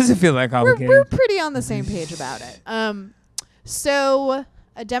 Yeah, it doesn't feel that complicated. We're pretty on the same page about it. So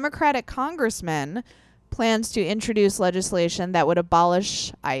a Democratic congressman plans to introduce legislation that would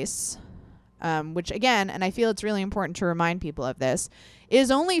abolish ICE, which again, and I feel it's really important to remind people of this, is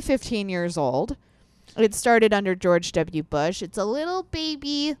only 15 years old. It started under George W. Bush. It's a little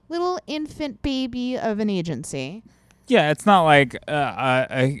baby, little infant baby of an agency. Yeah, it's not like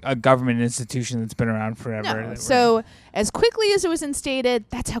a government institution that's been around forever. No. So as quickly as it was instated,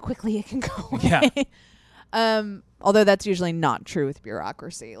 that's how quickly it can go away. Yeah. Although that's usually not true with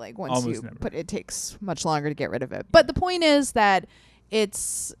bureaucracy. Like once Almost never. But it takes much longer to get rid of it. But the point is that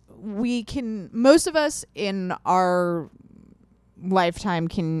most of us in our lifetime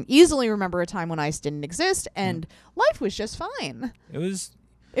can easily remember a time when ICE didn't exist and life was just fine. It was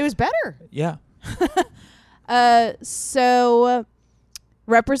better. Yeah. So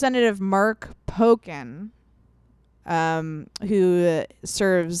Representative Mark Pocan, who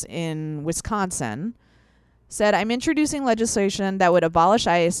serves in Wisconsin, said, I'm introducing legislation that would abolish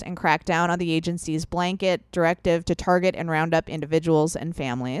ICE and crack down on the agency's blanket directive to target and round up individuals and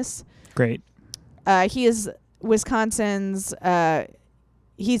families. Great. He is Wisconsin's,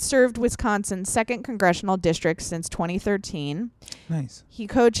 he served Wisconsin's 2nd congressional district since 2013. Nice. He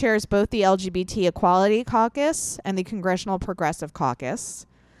co-chairs both the LGBT Equality Caucus and the Congressional Progressive Caucus.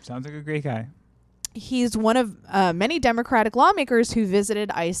 Sounds like a great guy. He's one of many Democratic lawmakers who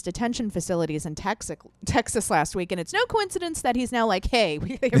visited ICE detention facilities in Texas last week. And it's no coincidence that he's now like, hey, we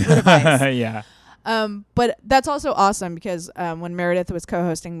gotta get rid of ICE. Yeah. But that's also awesome because when Meredith was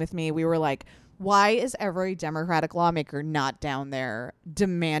co-hosting with me, we were like, why is every Democratic lawmaker not down there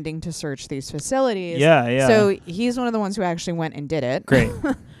demanding to search these facilities? Yeah. So he's one of the ones who actually went and did it. Great.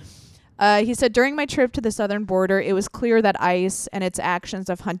 He said, during my trip to the southern border, it was clear that ICE and its actions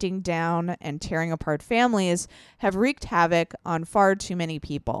of hunting down and tearing apart families have wreaked havoc on far too many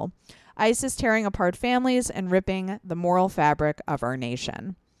people. ICE is tearing apart families and ripping the moral fabric of our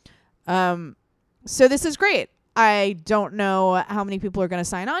nation. So this is great. I don't know how many people are going to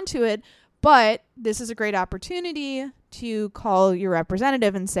sign on to it, but this is a great opportunity to call your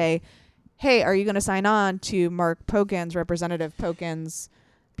representative and say, hey, are you going to sign on to Representative Pocan's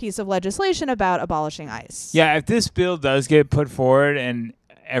piece of legislation about abolishing ICE? Yeah, if this bill does get put forward and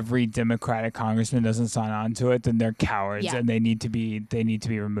every Democratic congressman doesn't sign on to it, then they're cowards and they need to be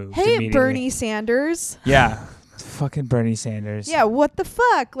removed. Hey, immediately. Bernie Sanders. Yeah, fucking Bernie Sanders. Yeah, what the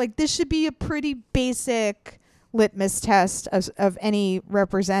fuck? Like, this should be a pretty basic litmus test of any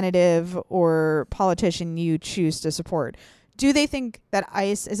representative or politician you choose to support. Do they think that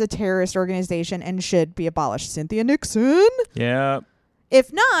ICE is a terrorist organization and should be abolished? Cynthia Nixon? Yeah.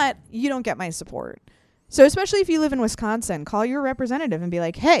 If not, you don't get my support. So especially if you live in Wisconsin, call your representative and be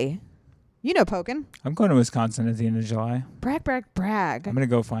like, hey, you know Pocan. I'm going to Wisconsin at the end of July. Brag, brag, brag. I'm going to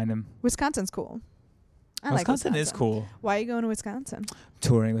go find him. Wisconsin's cool. I Wisconsin like is cool. Why are you going to Wisconsin?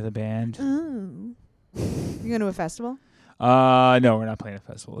 Touring with a band. Oh. You going to a festival? No, we're not playing a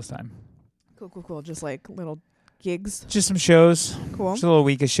festival this time. Cool. Just like little gigs. Just some shows. Cool. Just a little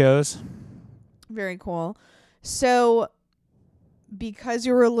week of shows. Very cool. So because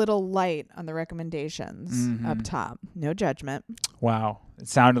you were a little light on the recommendations up top, no judgment. Wow. It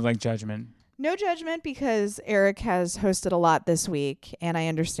sounded like judgment. No judgment, because Eric has hosted a lot this week, and I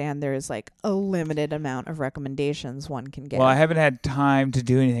understand there is like a limited amount of recommendations one can get. Well, I haven't had time to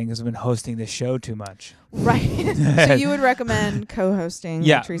do anything because I've been hosting the show too much. Right. So you would recommend co-hosting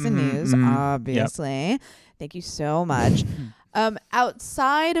Trees and News, obviously. Yep. Thank you so much.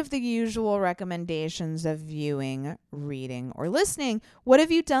 Outside of the usual recommendations of viewing, reading, or listening, what have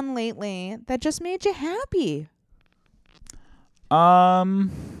you done lately that just made you happy? I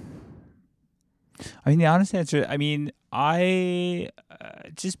mean, the honest answer, I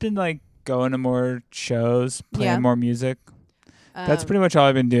just been like going to more shows, playing more music. That's pretty much all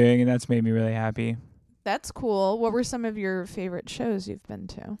I've been doing, and that's made me really happy. That's cool. What were some of your favorite shows you've been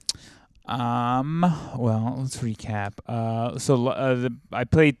to? Well, let's recap. I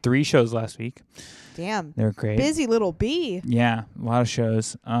played 3 shows last week. Damn. They were great. Busy little bee. Yeah, a lot of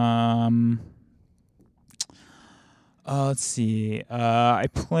shows. Let's see. I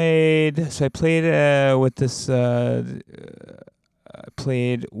played with this. I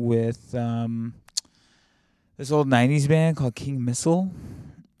played with this old '90s band called King Missile.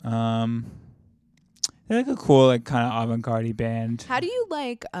 They're like a cool, like kind of avant-garde band. How do you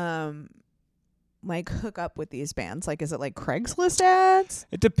hook up with these bands? Like, is it like Craigslist ads?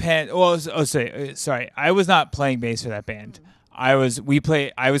 It depends. Well, sorry. I was not playing bass for that band. I was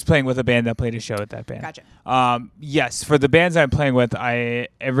playing with a band that played a show at that band. Gotcha. Yes, for the bands I'm playing with,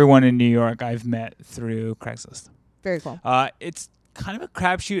 everyone in New York I've met through Craigslist. Very cool. It's kind of a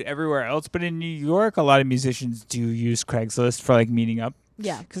crapshoot everywhere else, but in New York, a lot of musicians do use Craigslist for like meeting up.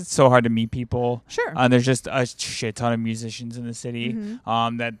 Yeah, because it's so hard to meet people. Sure. There's just a shit ton of musicians in the city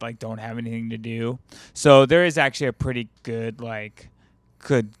that like don't have anything to do. So there is actually a pretty good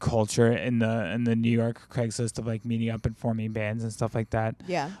culture in the New York Craigslist of like meeting up and forming bands and stuff like that.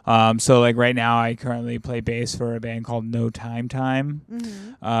 Yeah. So like right now I currently play bass for a band called No Time Time,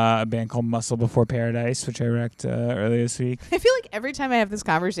 a band called Muscle Before Paradise, which I wrecked earlier this week. I feel like every time I have this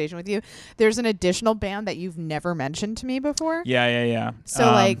conversation with you, there's an additional band that you've never mentioned to me before. Yeah. So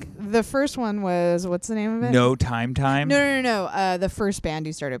like the first one was, what's the name of it? No Time Time. No. The first band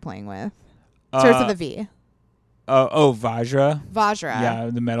you started playing with starts with a V. Vajra. Vajra. Yeah,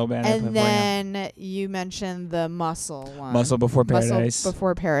 the metal band. And then you mentioned the Muscle one. Muscle Before Paradise. Muscle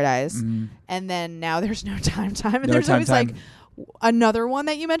Before Paradise. Mm-hmm. And then now there's No Time Time. And No there's Time always Time. like another one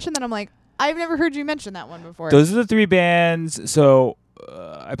that you mentioned that I'm like, I've never heard you mention that one before. Those are the 3 bands. So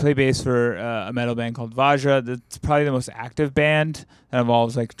I play bass for a metal band called Vajra. That's probably the most active band that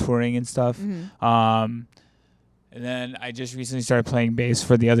involves like touring and stuff. And then I just recently started playing bass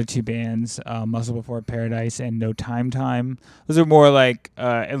for the other 2 bands, Muscle Before Paradise and No Time Time. Those are more like,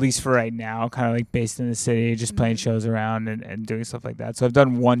 at least for right now, kind of like based in the city, just playing shows around and doing stuff like that. So I've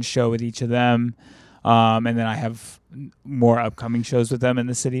done 1 show with each of them, and then I have more upcoming shows with them in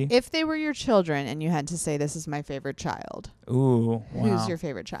the city. If they were your children and you had to say, this is my favorite child. Ooh, wow. Who's your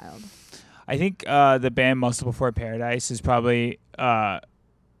favorite child? I think the band Muscle Before Paradise is probably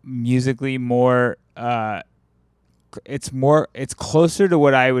musically more... it's closer to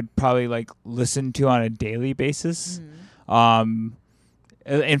what I would probably like listen to on a daily basis. In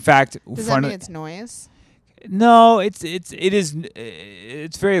fact, does that mean it's noise? No,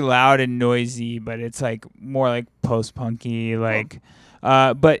 it's very loud and noisy, but it's like more like post-punky, like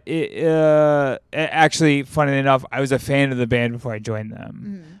but actually, funny enough, I was a fan of the band before I joined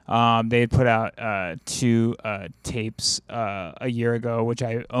them. They had put out 2 tapes a year ago, which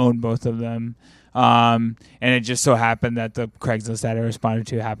I owned both of them. And it just so happened that the Craigslist that I responded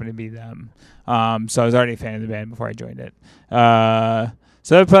to happened to be them. So I was already a fan of the band before I joined it.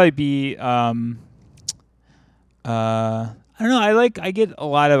 So that would probably be, I don't know. I get a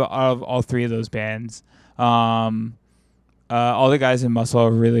lot of all 3 of those bands. All the guys in Muscle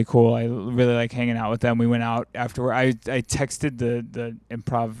are really cool. I really like hanging out with them. We went out afterward. I texted the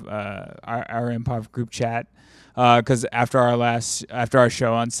improv, our improv group chat. Because after our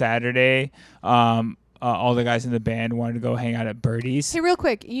show on Saturday, all the guys in the band wanted to go hang out at Birdie's. Hey, real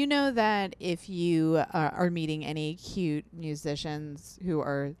quick, you know that if you are meeting any cute musicians who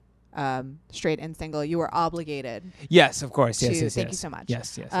are straight and single, you are obligated. Yes, of course. Yes. Thank you so much.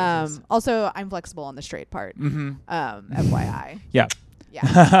 Yes. Also, I'm flexible on the straight part. FYI. Yeah.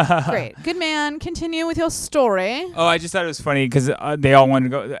 Yeah. Great. Good man. Continue with your story. Oh, I just thought it was funny because they all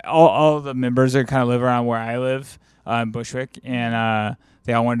wanted to go. All the members are kind of live around where I live in Bushwick, and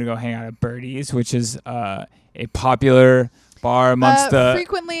they all wanted to go hang out at Birdie's, which is a popular bar amongst the...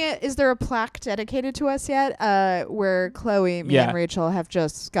 Frequently, is there a plaque dedicated to us yet where Chloe, me, and Rachel have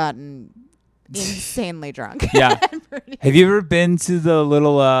just gotten insanely drunk? Yeah. Have you ever been to the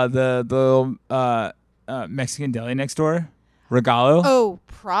little Mexican deli next door? Regalo? Oh,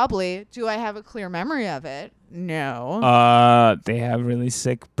 probably. Do I have a clear memory of it? No. They have really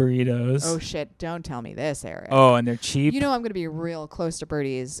sick burritos. Oh, shit. Don't tell me this, Eric. Oh, and they're cheap. You know I'm going to be real close to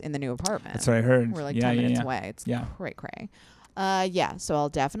Birdie's in the new apartment. That's what I heard. We're like 10 minutes away. It's cray. So I'll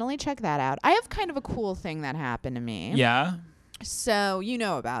definitely check that out. I have kind of a cool thing that happened to me. Yeah? So you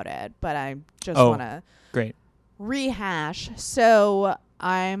know about it, but I just want to rehash. So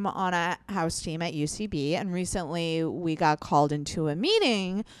I'm on a house team at UCB, and recently we got called into a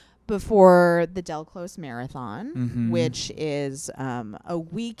meeting before the Del Close Marathon, which is a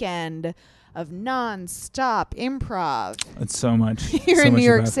weekend of non-stop improv. It's so much here so in much New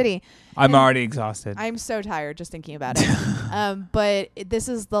York about- City. I'm And already exhausted. I'm so tired just thinking about it. But this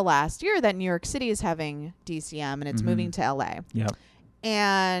is the last year that New York City is having DCM, and it's moving to LA. Yep.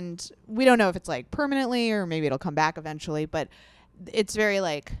 And we don't know if it's like permanently or maybe it'll come back eventually, but it's very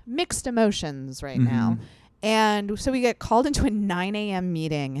like mixed emotions right now. And so we get called into a 9 a.m.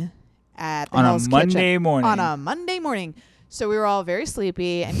 meeting at the on Hell's a Monday Kitchen. morning. On a Monday morning. So we were all very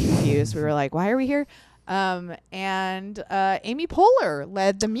sleepy and confused. We were like, why are we here? And Amy Poehler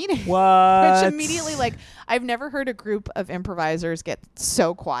led the meeting. What? Which immediately, like, I've never heard a group of improvisers get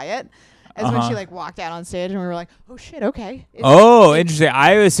so quiet as when she like walked out on stage and we were like, oh shit, okay. Interesting.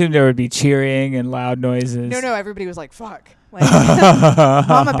 I assumed there would be cheering and loud noises. No, everybody was like, fuck. Like,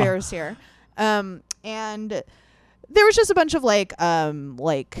 Mama Bear's here. And there was just a bunch of like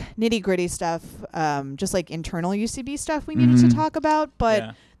nitty gritty stuff, just like internal UCB stuff we needed to talk about.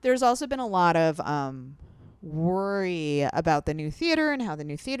 But there's also been a lot of worry about the new theater and how the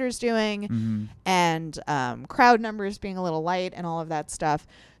new theater's doing, and crowd numbers being a little light and all of that stuff.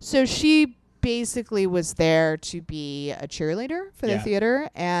 So she basically was there to be a cheerleader for the theater,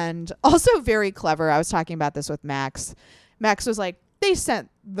 and also very clever. I was talking about this with Max. Max was like, they sent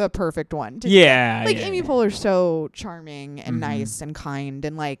the perfect one. Amy Poehler's so charming and nice and kind,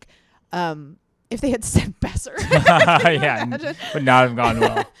 and like, if they had sent Besser, would not have gone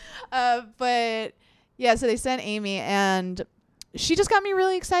well. But yeah, so they sent Amy, and she just got me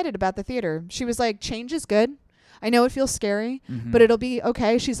really excited about the theater. She was like, change is good. I know it feels scary, but it'll be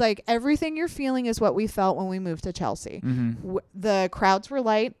okay. She's like, everything you're feeling is what we felt when we moved to Chelsea. The crowds were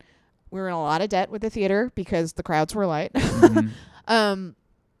light. We were in a lot of debt with the theater because the crowds were light. And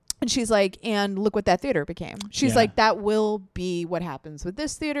she's like, and look what that theater became. She's like, that will be what happens with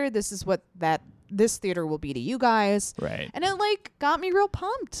this theater. This is what this theater will be to you guys. Right. And it like got me real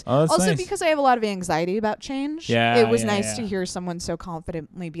pumped. Oh, that's also nice. because I have a lot of anxiety about change. It was nice to hear someone so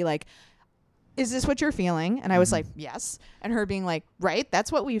confidently be like, is this what you're feeling? And I was like, yes. And her being like, right,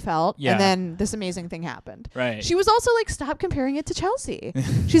 that's what we felt. And then this amazing thing happened. Right. She was also like, stop comparing it to Chelsea.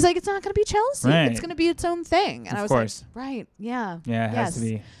 She's like, it's not going to be Chelsea. Right. It's going to be its own thing. And I was like, right. Yeah. Yeah, it has to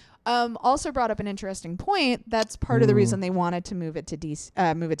be. Also brought up an interesting point. That's part of the reason they wanted to move it to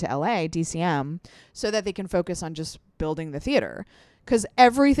LA, DCM, so that they can focus on just building the theater. Because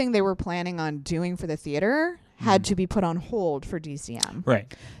everything they were planning on doing for the theater had to be put on hold for DCM.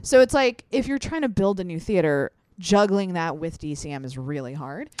 Right. So it's like, if you're trying to build a new theater, juggling that with DCM is really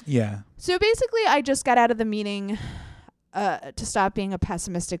hard. Yeah. So basically, I just got out of the meeting to stop being a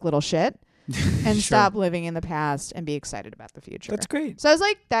pessimistic little shit and stop living in the past and be excited about the future. That's great. So I was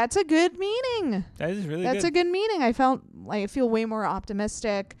like, that's a good meeting. That is really That's good. a good meeting. I feel way more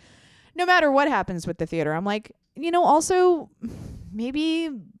optimistic no matter what happens with the theater. I'm like, also maybe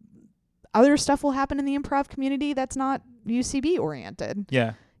other stuff will happen in the improv community that's not UCB oriented.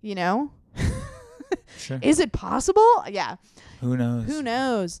 Yeah. Sure. Is it possible? Yeah. Who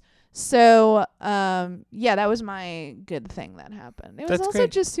knows? So, that was my good thing that happened. It was That's also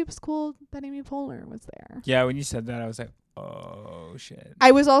great. just super cool that Amy Poehler was there. Yeah, when you said that, I was like, oh, shit.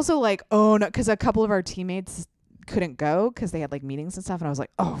 I was also like, oh, no, because a couple of our teammates couldn't go because they had like meetings and stuff, and I was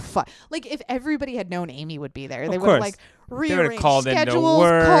like, oh fuck, like if everybody had known Amy would be there, they would have like rearranged schedules,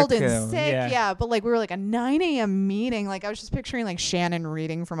 called in sick, but like we were like a 9 a.m. meeting, like I was just picturing like Shannon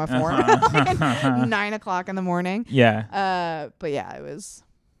reading from a form at 9 o'clock in the morning. But yeah, it was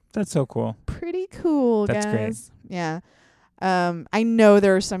that's so cool, pretty cool. That's guys. Great. I know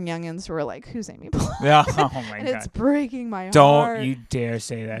there are some youngins who are like, who's Amy Poehler? Yeah, oh my and god, it's breaking my heart. Don't you dare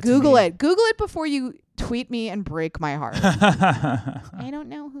say that. Google it before you tweet me and break my heart. I don't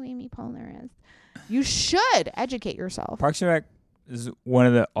know who Amy Poehler is. You should educate yourself. Parks and Rec is one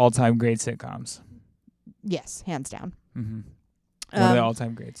of the all-time great sitcoms. Yes, hands down. One of the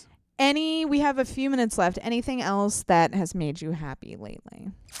all-time greats. We have a few minutes left. Anything else that has made you happy lately?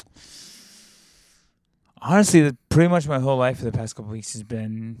 Honestly, pretty much my whole life for the past couple weeks has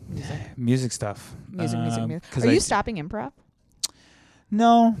been music stuff. Music. Are you stopping improv?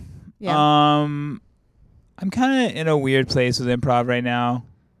 No. Yeah. I'm kind of in a weird place with improv right now.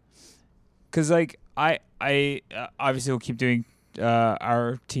 Cause like I obviously will keep doing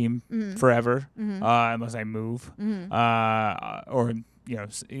our team forever unless I move or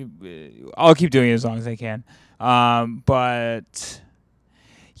I'll keep doing it as long as I can. But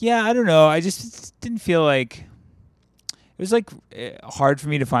yeah, I don't know. I just didn't feel like it was like hard for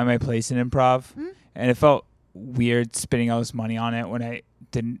me to find my place in improv, and it felt weird spending all this money on it when I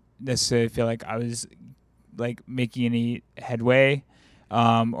didn't necessarily feel like I was like making any headway.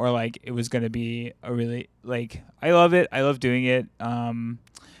 or like it was gonna be a really like I love it. I love doing it.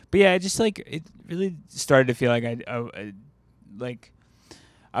 But yeah, it just like it really started to feel like I like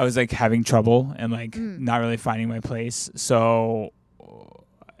I was like having trouble and like not really finding my place. So.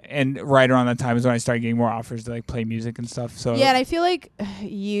 And right around that time is when I started getting more offers to like play music and stuff. So yeah, and I feel like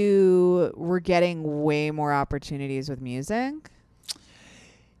you were getting way more opportunities with music.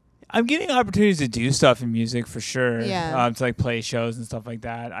 I'm getting opportunities to do stuff in music for sure. Yeah. To like play shows and stuff like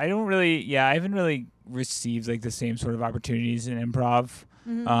that. I haven't really received like the same sort of opportunities in improv.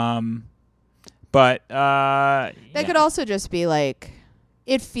 But that could also just be like,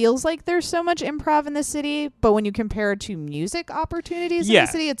 it feels like there's so much improv in the city, but when you compare it to music opportunities in the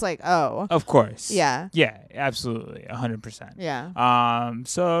city, it's like, oh. Of course. Yeah. Yeah, absolutely. 100%. Yeah.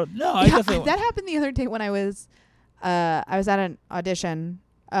 So no, I definitely that happened the other day when I was at an audition,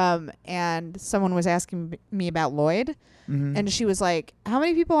 and someone was asking me about Lloyd, and she was like, how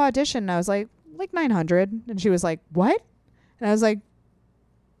many people audition? And I was like 900. And she was like, what? And I was like,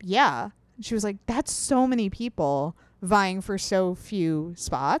 yeah. And she was like, that's so many people vying for so few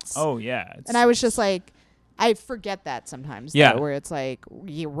spots. Oh yeah. And I was just like, I forget that sometimes. Yeah. Though, where it's like,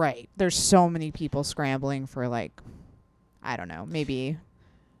 you're right. There's so many people scrambling for like, I don't know, maybe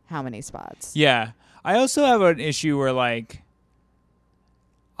how many spots. Yeah. I also have an issue where like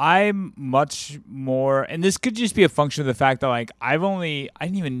I'm much more, and this could just be a function of the fact that like I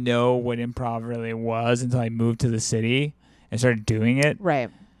didn't even know what improv really was until I moved to the city and started doing it.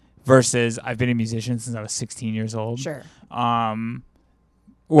 Right. Versus I've been a musician since I was 16 years old. Sure.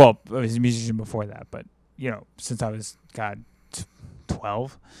 Well, I was a musician before that, but since I was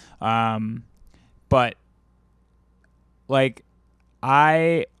 12. But like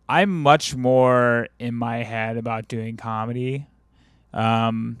I'm much more in my head about doing comedy.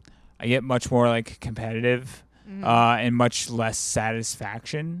 I get much more like competitive. And much less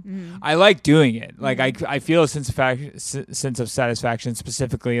satisfaction. I like doing it. Like I feel a sense of satisfaction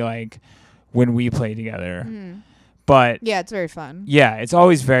specifically like when we play together. But yeah, it's very fun. Yeah, it's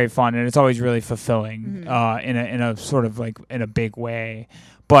always very fun and it's always really fulfilling in a sort of like in a big way.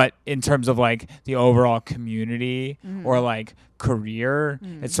 But in terms of like the overall community or like career,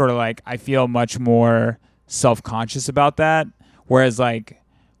 it's sort of like I feel much more self-conscious about that. Whereas like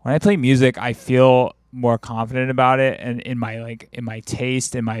when I play music, I feel more confident about it and in my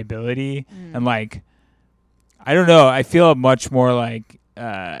taste and my ability and like I don't know, I feel much more like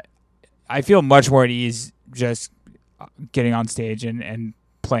I feel much more at ease just getting on stage and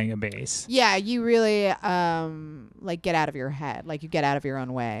playing a bass. Yeah, you really like get out of your head, like you get out of your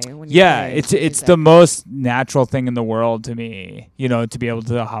own way when you play it's music. the most natural thing in the world to me, to be able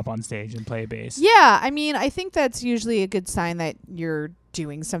to hop on stage and play a bass. Yeah, I mean, I think that's usually a good sign that you're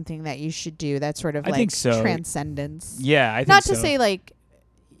doing something that you should do. That sort of I like think so. Transcendence. Yeah, I think not so. to say like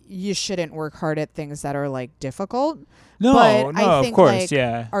you shouldn't work hard at things that are like difficult. No, but I think, of course, like,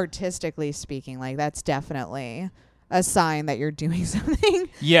 yeah. Artistically speaking, like that's definitely a sign that you're doing something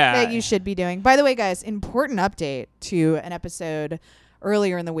that you should be doing. By the way, guys, important update to an episode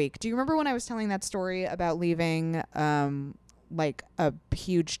earlier in the week. Do you remember when I was telling that story about leaving like a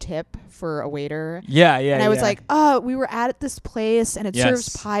huge tip for a waiter? Yeah. And I was like, oh, we were at this place and it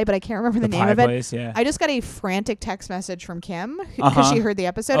serves pie, but I can't remember the name of it. Place, yeah. I just got a frantic text message from Kim because she heard the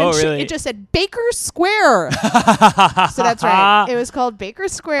episode and really? it just said Baker Square. So that's right. It was called Baker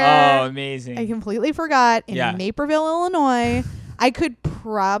Square. Oh, amazing. I completely forgot. In Naperville, Illinois. I could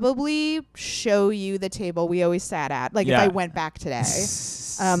probably show you the table we always sat at, like if I went back today.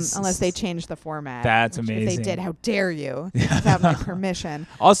 Unless they changed the format. That's amazing. If they did, how dare you without my permission.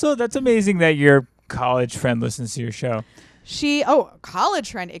 Also, that's amazing that your college friend listens to your show.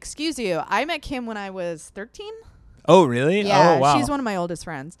 College friend, excuse you. I met Kim when I was 13. Oh, really? Yeah, oh, wow. She's one of my oldest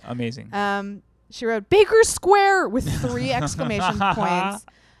friends. Amazing. She wrote Baker Square with 3 exclamation points.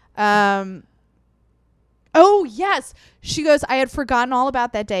 Oh, yes. She goes, I had forgotten all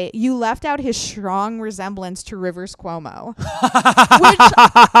about that day. You left out his strong resemblance to Rivers Cuomo, which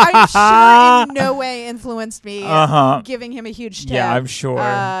I'm sure in no way influenced me giving him a huge tip. Yeah, I'm sure.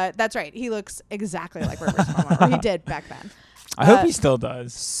 That's right. He looks exactly like Rivers Cuomo, or he did back then. I hope he still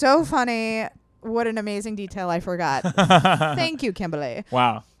does. So funny. What an amazing detail I forgot. Thank you, Kimberly.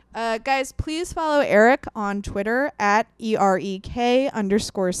 Wow. Guys, please follow Eric on Twitter at EREK_Smith.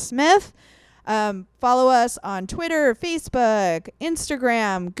 Follow us on Twitter, Facebook,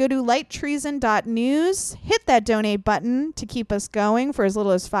 Instagram. Go to lighttreason.news. Hit that donate button to keep us going for as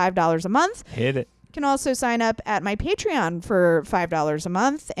little as $5 a month. Hit it. You can also sign up at my Patreon for $5 a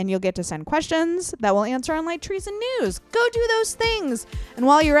month, and you'll get to send questions that we'll answer on Light Treason News. Go do those things. And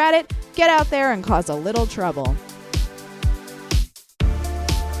while you're at it, get out there and cause a little trouble.